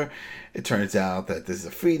shelter. It turns out that this is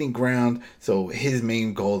a feeding ground. So his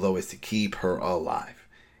main goal, though, is to keep her alive.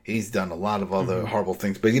 He's done a lot of other horrible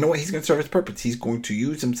things. But you know what? He's going to serve his purpose. He's going to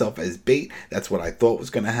use himself as bait. That's what I thought was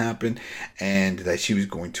going to happen. And that she was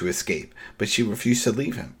going to escape. But she refused to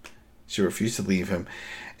leave him.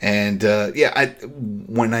 And,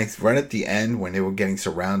 when I read at the end, when they were getting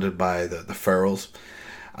surrounded by the ferals,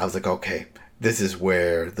 I was like, okay, this is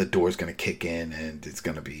where the door's going to kick in. And it's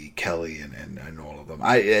going to be Kelly and all of them.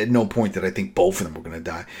 At no point did I think both of them were going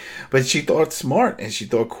to die. But she thought smart and she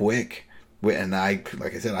thought quick. And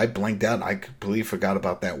like I said, I blanked out. I completely forgot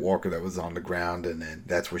about that walker that was on the ground, and then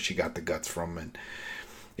that's where she got the guts from. And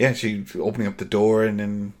yeah, she opening up the door, and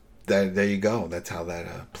then there you go. That's how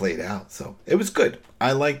that played out. So it was good.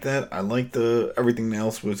 I liked that. I liked everything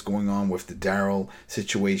else was going on with the Daryl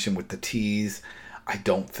situation with the tease. I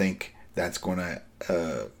don't think that's going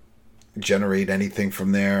to generate anything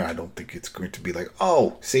from there. I don't think it's going to be like,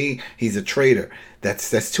 oh, see, he's a traitor.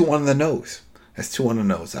 That's too on the nose. That's too on the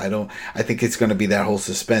nose. I think it's going to be that whole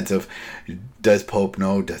suspense of, does Pope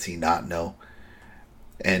know? Does he not know?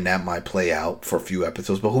 And that might play out for a few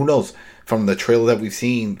episodes, but who knows? From the trailer that we've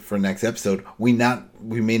seen for next episode, we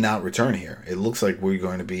may not return here. It looks like we're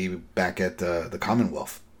going to be back at the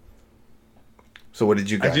Commonwealth. So what did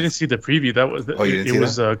you I guys? didn't see the preview. That was Oh, you didn't see it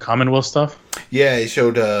was Commonwealth stuff. Yeah, it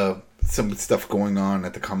showed some stuff going on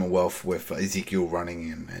at the Commonwealth with Ezekiel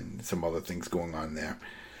running and some other things going on there.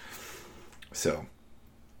 So,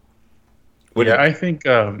 I think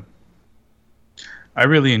I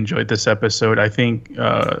really enjoyed this episode. I think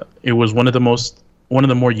it was one of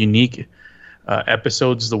the more unique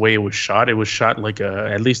episodes. The way it was shot like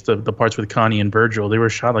at least the parts with Connie and Virgil, they were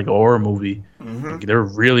shot like a horror movie. Like, they're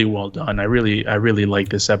really well done. I really like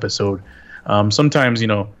this episode. Sometimes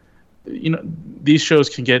these shows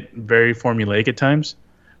can get very formulaic at times,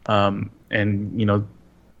 and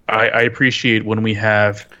I appreciate when we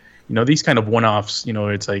have these kind of one-offs.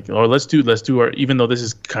 It's like, oh, let's do our, even though this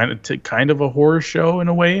is kind of a horror show in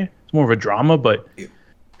a way, it's more of a drama, but it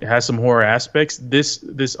has some horror aspects.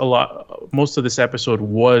 Most of this episode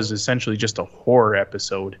was essentially just a horror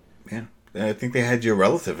episode. Yeah, I think they had your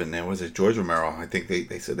relative in there. Was it George Romero? I think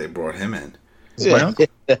they said they brought him in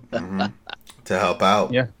to help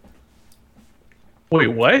out. Yeah. Wait,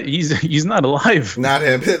 what? He's not alive. Not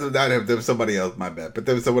him. Not him. There was somebody else. My bad. But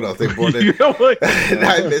there was someone else. They brought in. And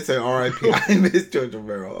I miss it. R.I.P. I miss George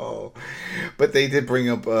Romero. Oh, but they did bring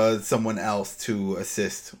up someone else to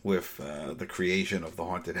assist with the creation of the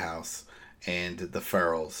haunted house and the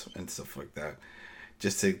ferals and stuff like that,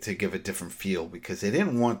 just to give a different feel, because they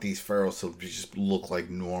didn't want these ferals to just look like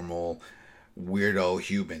normal weirdo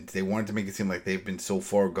humans. They wanted to make it seem like they've been so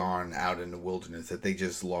far gone out in the wilderness that they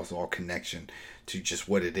just lost all connection to just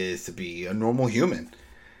what it is to be a normal human.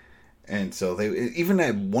 And so they, even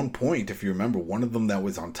at one point, if you remember, one of them that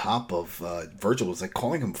was on top of Virgil was like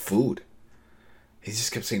calling him food. He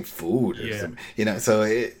just kept saying food or something, so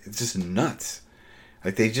it's just nuts.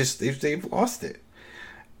 Like they've lost it.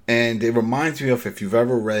 And it reminds me of, if you've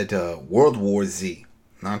ever read World War Z,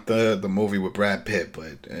 not the movie with Brad Pitt,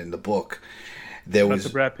 but in the book, there was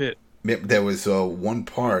Brad Pitt. There was one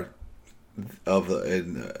part of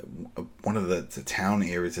one of the town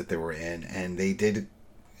areas that they were in, and they did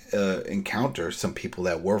encounter some people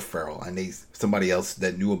that were feral, and somebody else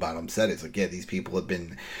that knew about them said it's like, yeah, these people have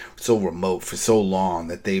been so remote for so long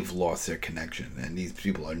that they've lost their connection, and these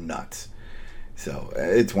people are nuts. So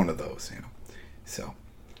it's one of those, So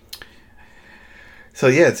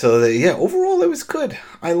overall it was good.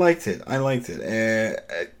 I liked it.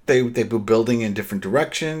 They were building in different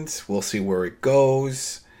directions. We'll see where it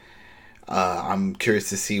goes. I'm curious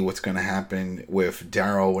to see what's going to happen with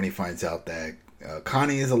Daryl when he finds out that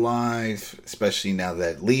Connie is alive, especially now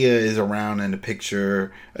that Leah is around in the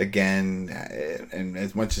picture again. And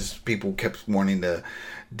as much as people kept wanting the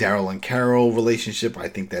Daryl and Carol relationship, I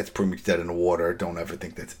think that's pretty much dead in the water. Don't ever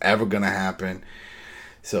think that's ever going to happen.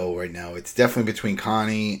 So right now it's definitely between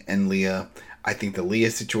Connie and Leah. I think the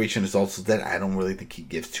Leah situation is also that I don't really think he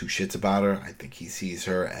gives two shits about her. I think he sees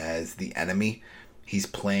her as the enemy. He's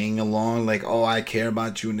playing along like, oh, I care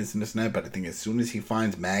about you and this and this and that. But I think as soon as he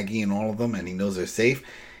finds Maggie and all of them and he knows they're safe,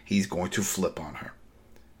 he's going to flip on her.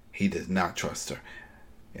 He does not trust her.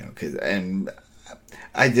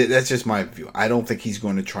 That's just my view. I don't think he's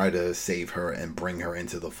going to try to save her and bring her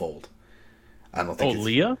into the fold. I don't think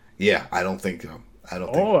Leah? Yeah, I don't think so.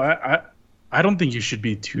 I don't think you should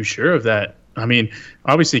be too sure of that. I mean,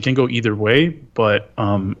 obviously it can go either way, but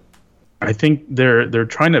I think they're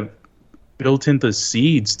trying to build in the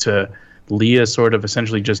seeds to Leah sort of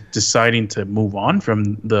essentially just deciding to move on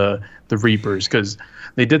from the Reapers, because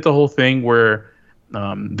they did the whole thing where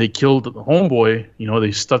they killed the homeboy.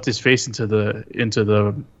 They stuffed his face into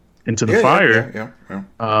the fire.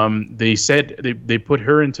 Yeah. They said they put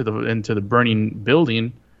her into the burning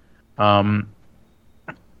building.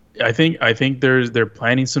 I think they're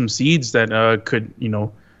planting some seeds that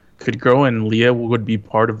could grow, and Leah would be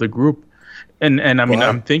part of the group. And I mean,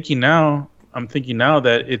 I'm thinking now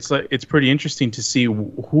that it's pretty interesting to see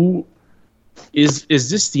who is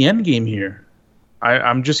this the end game here.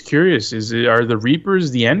 I'm just curious. Are the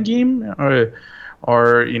Reapers the end game,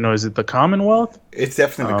 or is it the Commonwealth? It's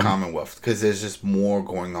definitely the Commonwealth, because there's just more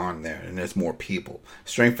going on there, and there's more people.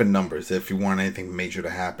 Strength in numbers. If you want anything major to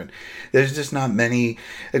happen, there's just not many.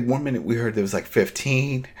 Like 1 minute we heard there was like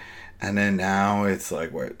 15, and then now it's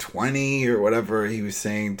like 20 or whatever he was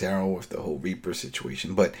saying, Daryl, with the whole Reaper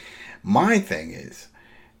situation. But my thing is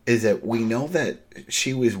that we know that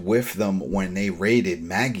she was with them when they raided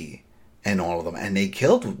Maggie and all of them, and they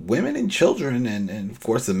killed women and children and of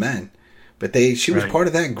course the men. But she was part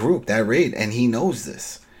of that group, that raid, and he knows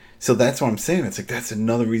this. So that's what I'm saying. It's like, that's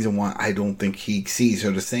another reason why I don't think he sees her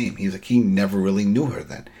the same. He's like, he never really knew her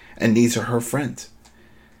then. And these are her friends.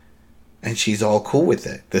 And she's all cool with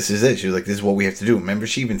it. This is it. She was like, this is what we have to do. Remember,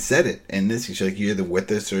 she even said it in this. She's like, you're either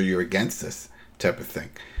with us or you're against us type of thing.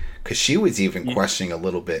 because she was even questioning a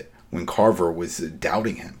little bit when Carver was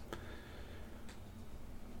doubting him.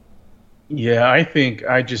 Yeah,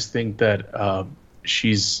 I just think that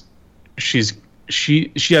she's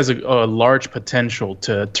she has a large potential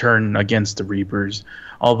to turn against the Reapers.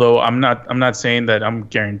 Although I'm not saying that I'm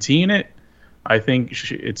guaranteeing it. I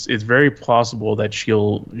think it's very plausible that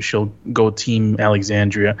she'll go Team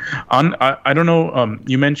Alexandria. I don't know.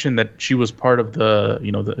 You mentioned that she was part of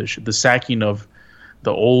the sacking of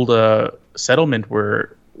the old settlement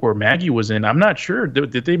where Maggie was in. I'm not sure.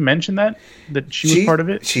 Did they mention that she was part of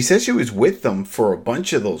it? She said she was with them for a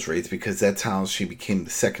bunch of those raids because that's how she became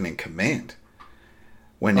the second in command.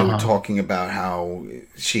 When they were talking about how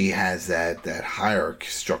she has that hierarchy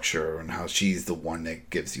structure and how she's the one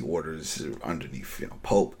that gives the orders underneath,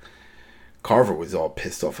 Pope. Carver was all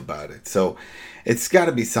pissed off about it. So it's got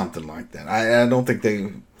to be something like that. I don't think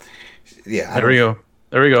they. Yeah. There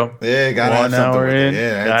we go. Yeah, gotta have something. With it.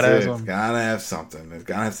 Yeah, gotta have something. Gotta have something. It's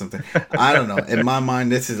gotta have something. I don't know. In my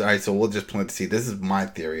mind, this is all right. So we'll just plant to see. This is my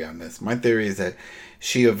theory on this. My theory is that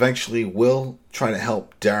she eventually will try to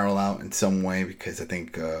help Daryl out in some way because I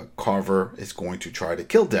think Carver is going to try to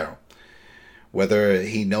kill Daryl. Whether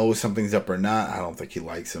he knows something's up or not, I don't think he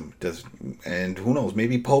likes him. And who knows?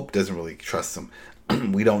 Maybe Pope doesn't really trust him.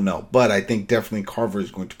 We don't know. But I think definitely Carver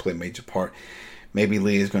is going to play a major part. Maybe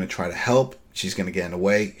Leah is going to try to help. She's going to get in the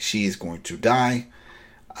way. She is going to die.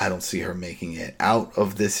 I don't see her making it out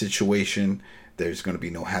of this situation. There's going to be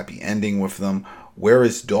no happy ending with them. Where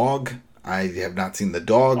is Dog? I have not seen the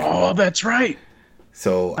dog. Oh, that's right.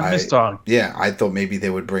 So I miss Dog. Yeah, I thought maybe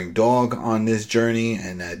they would bring Dog on this journey,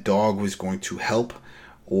 and that Dog was going to help,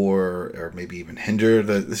 or maybe even hinder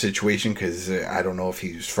the situation. Because I don't know if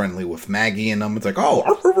he was friendly with Maggie and them. It's like,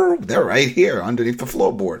 oh, they're right here underneath the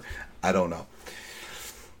floorboard. I don't know.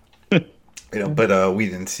 But we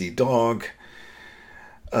didn't see Dog.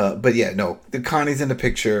 But yeah, no, the Connie's in the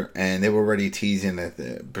picture, and they were already teasing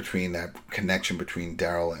between that connection between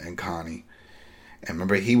Daryl and Connie. And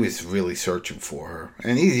remember, he was really searching for her,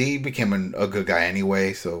 and he became a good guy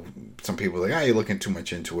anyway. So some people are like, you're looking too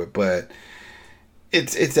much into it, but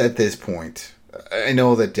it's at this point. I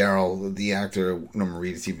know that Daryl, the actor Norman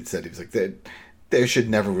Reedus, even said he was like that. There should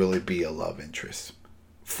never really be a love interest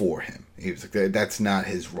for him. He was like, that's not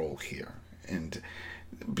his role here, and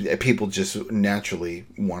people just naturally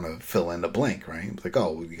want to fill in the blank, right? It's like,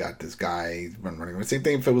 oh, we got this guy running around. Same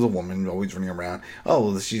thing if it was a woman always running around. Oh,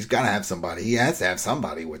 well, she's got to have somebody. He has to have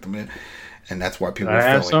somebody with him. And that's why people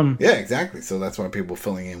are filling. Yeah, exactly. So that's why people are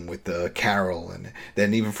filling in with Carol. And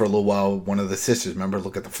then even for a little while, one of the sisters, remember,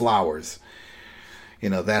 look at the flowers.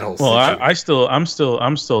 That whole Well, I'm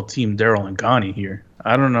still team Daryl and Connie here.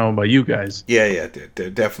 I don't know about you guys. Yeah,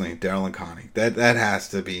 definitely Daryl and Connie. That has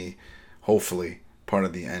to be, hopefully, part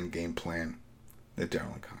of the end game plan, that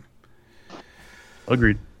Daryl and Connie.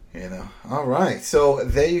 Agreed. All right. So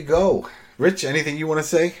there you go. Rich, anything you want to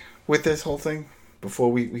say with this whole thing before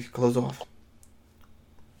we close off?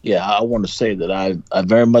 Yeah, I want to say that I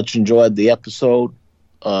very much enjoyed the episode.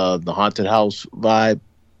 The haunted house vibe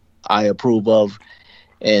I approve of.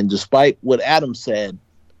 And despite what Adam said,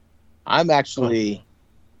 I'm actually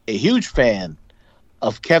a huge fan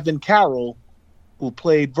of Kevin Carroll, who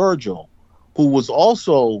played Virgil, who was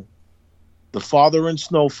also the father in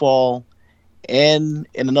Snowfall and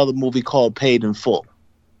in another movie called Paid in Full.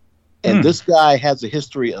 And this guy has a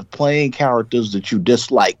history of playing characters that you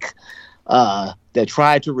dislike, that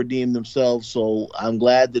try to redeem themselves. So I'm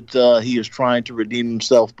glad that he is trying to redeem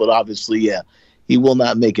himself. But obviously, yeah, he will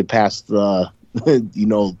not make it past the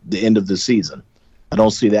end of the season. I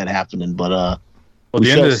don't see that happening. But well,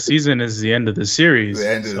 the end of the season is the end of the series. The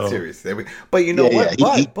end of the series. But you know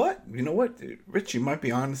what? But you know what, Rich, you might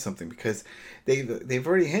be onto something, because they've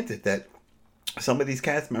already hinted that some of these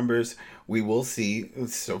cast members we will see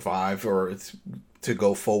survive or to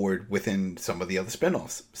go forward within some of the other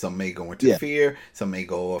spinoffs. Some may go into Fear. Some may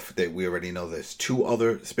go off. That we already know there's 2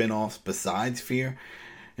 other spinoffs besides Fear.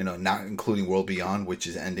 Not including World Beyond, which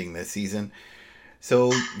is ending this season.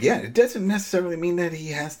 So yeah, it doesn't necessarily mean that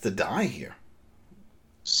he has to die here.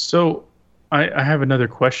 So, I have another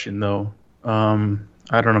question though.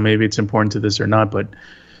 I don't know, maybe it's important to this or not, but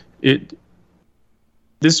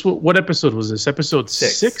what episode was this? Episode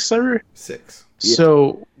 6, sir? 6. Yeah.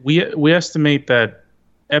 So we estimate that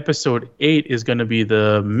episode 8 is going to be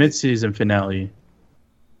the mid-season finale.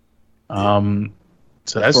 So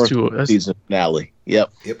that's season finale.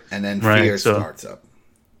 Yep. And then Fear starts up.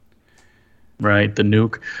 Right, the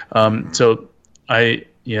nuke.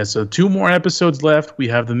 So 2 more episodes left. We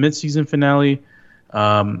have the mid-season finale.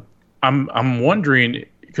 I'm wondering,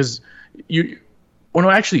 because Well,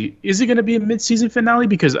 no, actually, is it going to be a mid-season finale?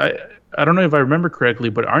 Because I don't know if I remember correctly,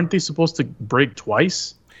 but aren't they supposed to break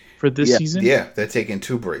twice for this season? Yeah, they're taking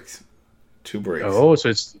 2 breaks. 2 breaks. Oh, so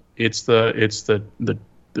it's the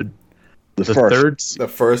first. third. The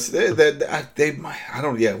first, they might, I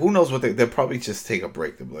don't, yeah, who knows what they'll probably just take a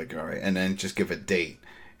break. They'll be like, all right, and then just give a date,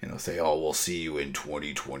 say, oh, we'll see you in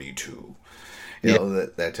 2022. You know,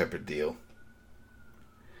 that type of deal.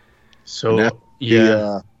 So,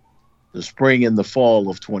 the spring and the fall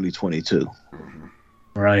of 2022.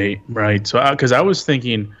 Right. So, because I was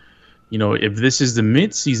thinking, if this is the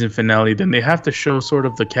mid-season finale, then they have to show sort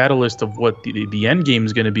of the catalyst of what the end game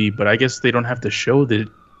is going to be. But I guess they don't have to show that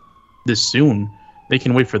this soon. They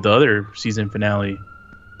can wait for the other season finale,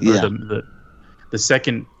 or the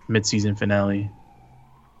second mid-season finale.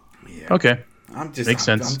 Yeah. Okay. Makes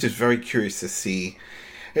sense. I'm just very curious to see,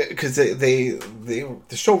 because the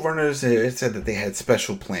showrunners said that they had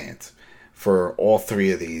special plans for all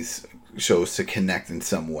 3 of these shows to connect in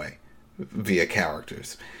some way via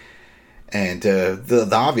characters. And the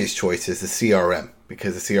obvious choice is the CRM,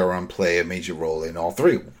 because the CRM play a major role in all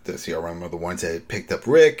 3. The CRM are the ones that picked up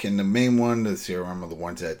Rick, and the main one, the CRM are the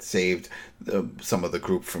ones that saved some of the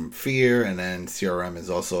group from fear, and then CRM is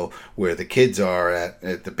also where the kids are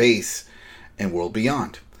at the base and World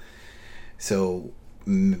Beyond. So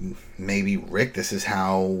maybe Rick, this is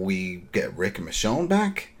how we get Rick and Michonne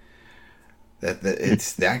back?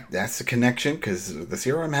 That's the connection, because the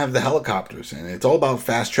CRM have the helicopters, and it's all about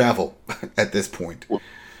fast travel at this point.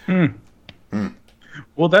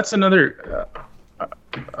 Well, that's another.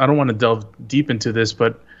 I don't want to delve deep into this,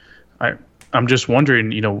 but I'm just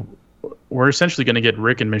wondering. We're essentially going to get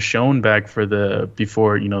Rick and Michonne back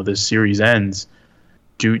before this series ends.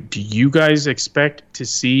 Do you guys expect to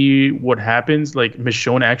see what happens, like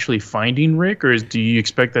Michonne actually finding Rick, or do you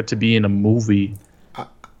expect that to be in a movie?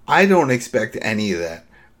 I don't expect any of that.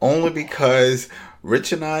 Only because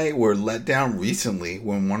Rich and I were let down recently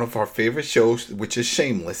when one of our favorite shows, which is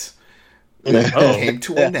Shameless, came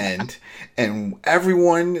to an end. And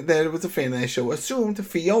everyone that was a fan of that show assumed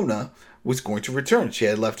Fiona was going to return. She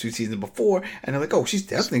had left 2 seasons before. And they're like, oh, she's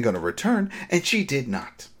definitely going to return. And she did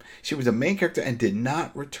not. She was a main character and did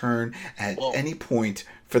not return at any point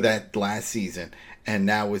for that last season. And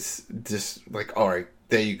now it's just like, all right.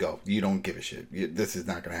 There you go. You don't give a shit. This is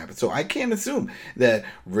not going to happen. So I can't assume that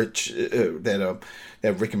Rick and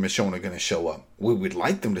Michonne are going to show up. We would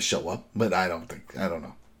like them to show up, but I don't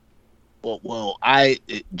know. Well, I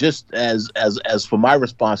just as for my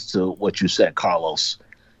response to what you said, Carlos.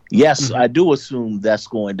 Yes, I do assume that's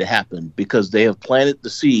going to happen because they have planted the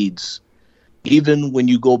seeds. Even when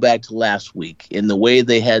you go back to last week, in the way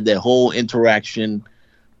they had that whole interaction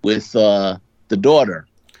with the daughter,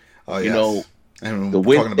 and the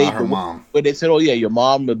way talking about her mom. Where they said, oh, yeah, your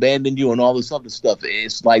mom abandoned you and all this other stuff.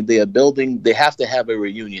 It's like they have to have a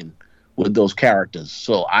reunion with those characters.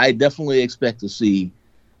 So I definitely expect to see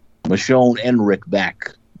Michonne and Rick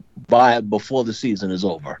back before the season is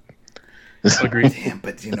over. Agreed. Damn,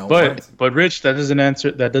 but but Rich, that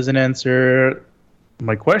doesn't answer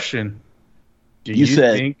my question. Do you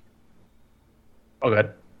think? Oh,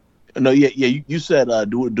 God. No, yeah. You said,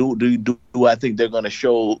 do I think they're going to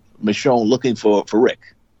show Michonne looking for Rick?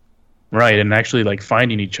 Right, and actually like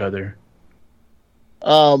finding each other.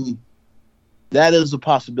 That is a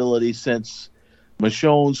possibility since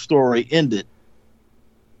Michonne's story ended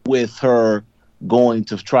with her going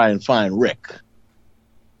to try and find Rick.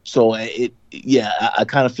 So I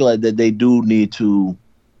kind of feel like that they do need to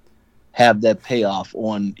have that payoff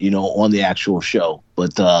on the actual show,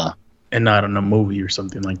 but. And not in a movie or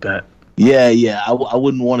something like that. Yeah. I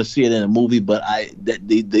wouldn't want to see it in a movie, but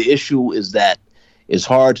the issue is that it's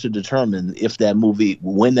hard to determine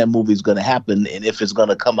when that movie is going to happen and if it's going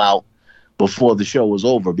to come out before the show is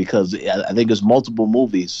over, because I think it's multiple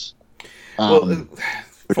movies.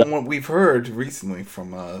 From what we've heard recently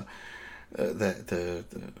from the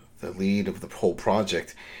lead of the whole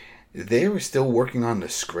project, they were still working on the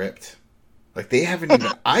script. Like they haven't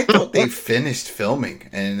even. I thought they finished filming,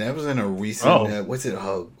 and that was in a recent. What's it?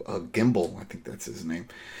 Gimbal, I think that's his name.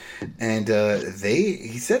 And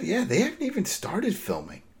he said, they haven't even started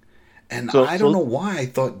filming, and I don't know why I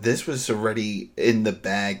thought this was already in the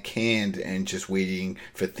bag, canned, and just waiting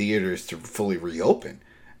for theaters to fully reopen,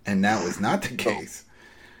 and that was not the case.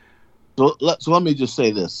 So let me just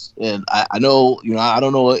say this, and I know, I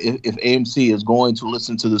don't know if AMC is going to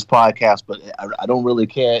listen to this podcast, but I don't really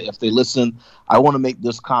care if they listen. I want to make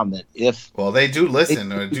this comment. Well, they do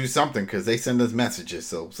listen or do something because they send us messages,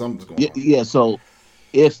 so something's going on. Yeah, so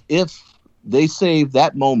if they save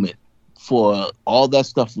that moment for all that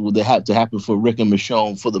stuff that had to happen for Rick and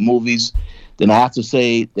Michonne for the movies, then I have to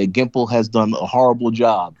say that Gimple has done a horrible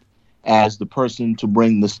job as the person to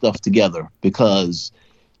bring this stuff together, because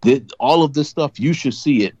all of this stuff, you should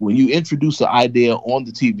see it. When you introduce an idea on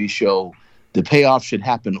the TV show, the payoff should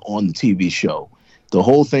happen on the TV show. The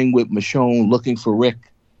whole thing with Michonne looking for Rick,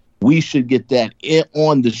 we should get that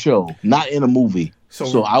on the show, not in a movie.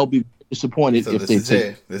 So I'll be disappointed if they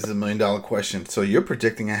take. This is $1 million question. So you're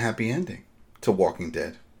predicting a happy ending to Walking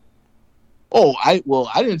Dead? Oh, I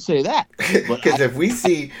didn't say that. Because if we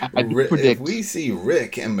see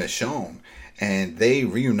Rick and Michonne and they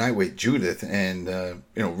reunite with Judith and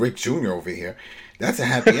Rick Jr. over here, that's a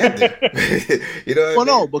happy ending. You know what I mean?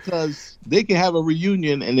 No, because they can have a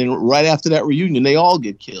reunion and then right after that reunion they all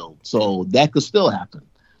get killed. So that could still happen.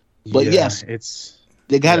 But yes,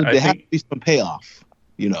 there have to be some payoff,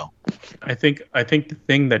 I think the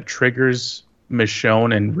thing that triggers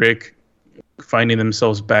Michonne and Rick finding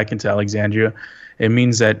themselves back into Alexandria, it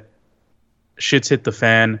means that shit's hit the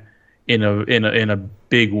fan in a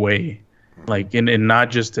big way, like in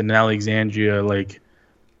not just in Alexandria, like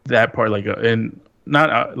that part, like in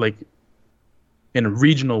not like in a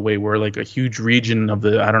regional way, where like a huge region of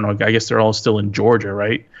the, I don't know, I guess they're all still in Georgia,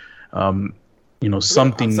 right?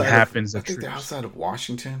 Something happens. I think they're outside of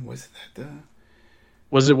Washington. Was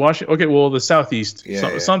it Washington? Okay, well, the Southeast,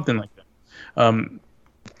 something like that.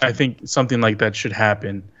 I think something like that should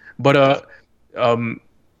happen. But I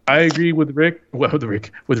agree with Rick. Well,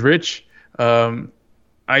 with Rich.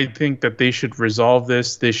 I think that they should resolve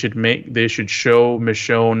this. They should show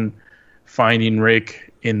Michonne finding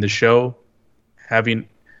Rick in the show. The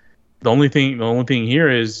only thing here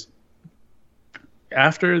is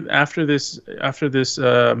after this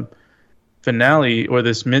finale, or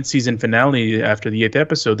this mid-season finale after the 8th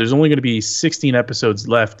episode, there's only going to be 16 episodes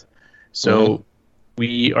left. So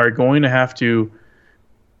we are going to have to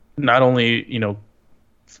not only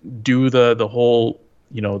do the whole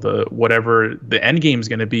the whatever the end game is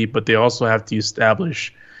going to be, but they also have to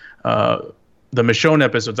establish the Michonne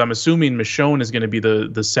episodes. I'm assuming Michonne is going to be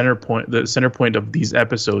the center point of these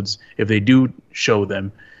episodes if they do show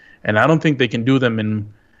them, and I don't think they can do them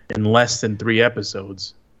in less than 3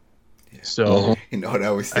 episodes. Yeah. So you know what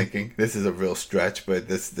I was thinking? This is a real stretch, but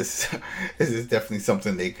this is definitely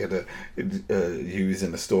something they could use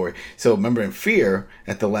in the story. So remember in Fear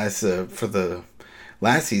at the last for the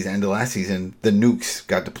last season, the nukes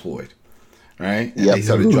got deployed, right? And they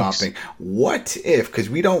started dropping. What if? Because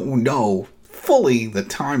we don't know fully the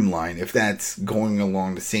timeline, if that's going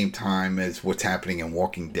along the same time as what's happening in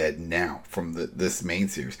Walking Dead now from this main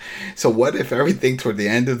series. So what if everything toward the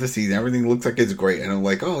end of the season, everything looks like it's great, and I'm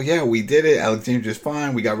like, oh yeah, we did it, Alexandria's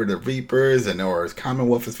fine, we got rid of Reapers, and or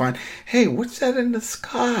Commonwealth is fine. Hey, what's that in the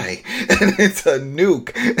sky? And it's a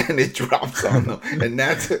nuke, and it drops on them, and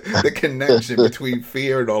that's the connection between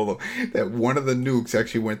Fear and all of them, that one of the nukes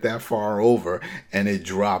actually went that far over, and it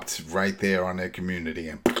dropped right there on their community,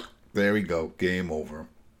 and there we go. Game over.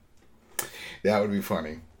 That would be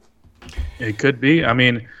funny. It could be. I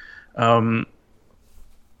mean, I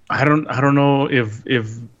don't know if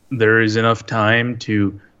there is enough time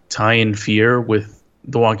to tie in Fear with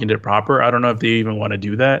The Walking Dead proper. I don't know if they even want to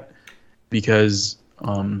do that, because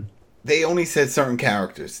they only said certain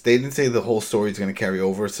characters. They didn't say the whole story is going to carry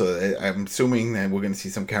over. So I'm assuming that we're going to see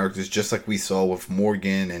some characters just like we saw with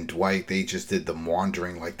Morgan and Dwight. They just did the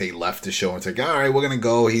wandering, like they left the show and it's like, all right, we're going to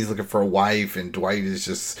go. He's looking for a wife, and Dwight is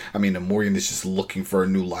just, Morgan is just looking for a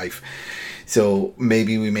new life. So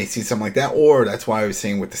maybe we may see something like that. Or that's why I was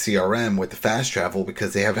saying with the CRM, with the fast travel,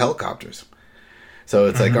 because they have helicopters. So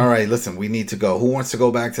it's like, all right, listen, we need to go. Who wants to go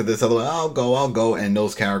back to this other one? I'll go. And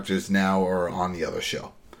those characters now are on the other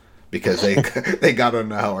show, because they got on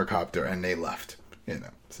the helicopter and they left,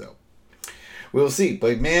 so we'll see.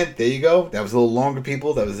 But man, there you go. That was a little longer,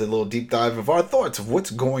 people. That was a little deep dive of our thoughts of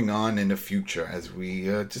what's going on in the future as we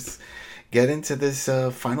just get into this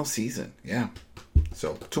final season. Yeah.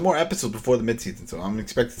 So 2 more episodes before the midseason. So I'm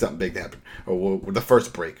expecting something big to happen, or the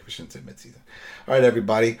first break. I shouldn't say midseason. All right,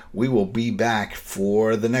 everybody. We will be back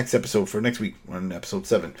for the next episode for next week on episode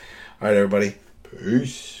 7. All right, everybody.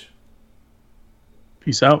 Peace.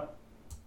 Peace out.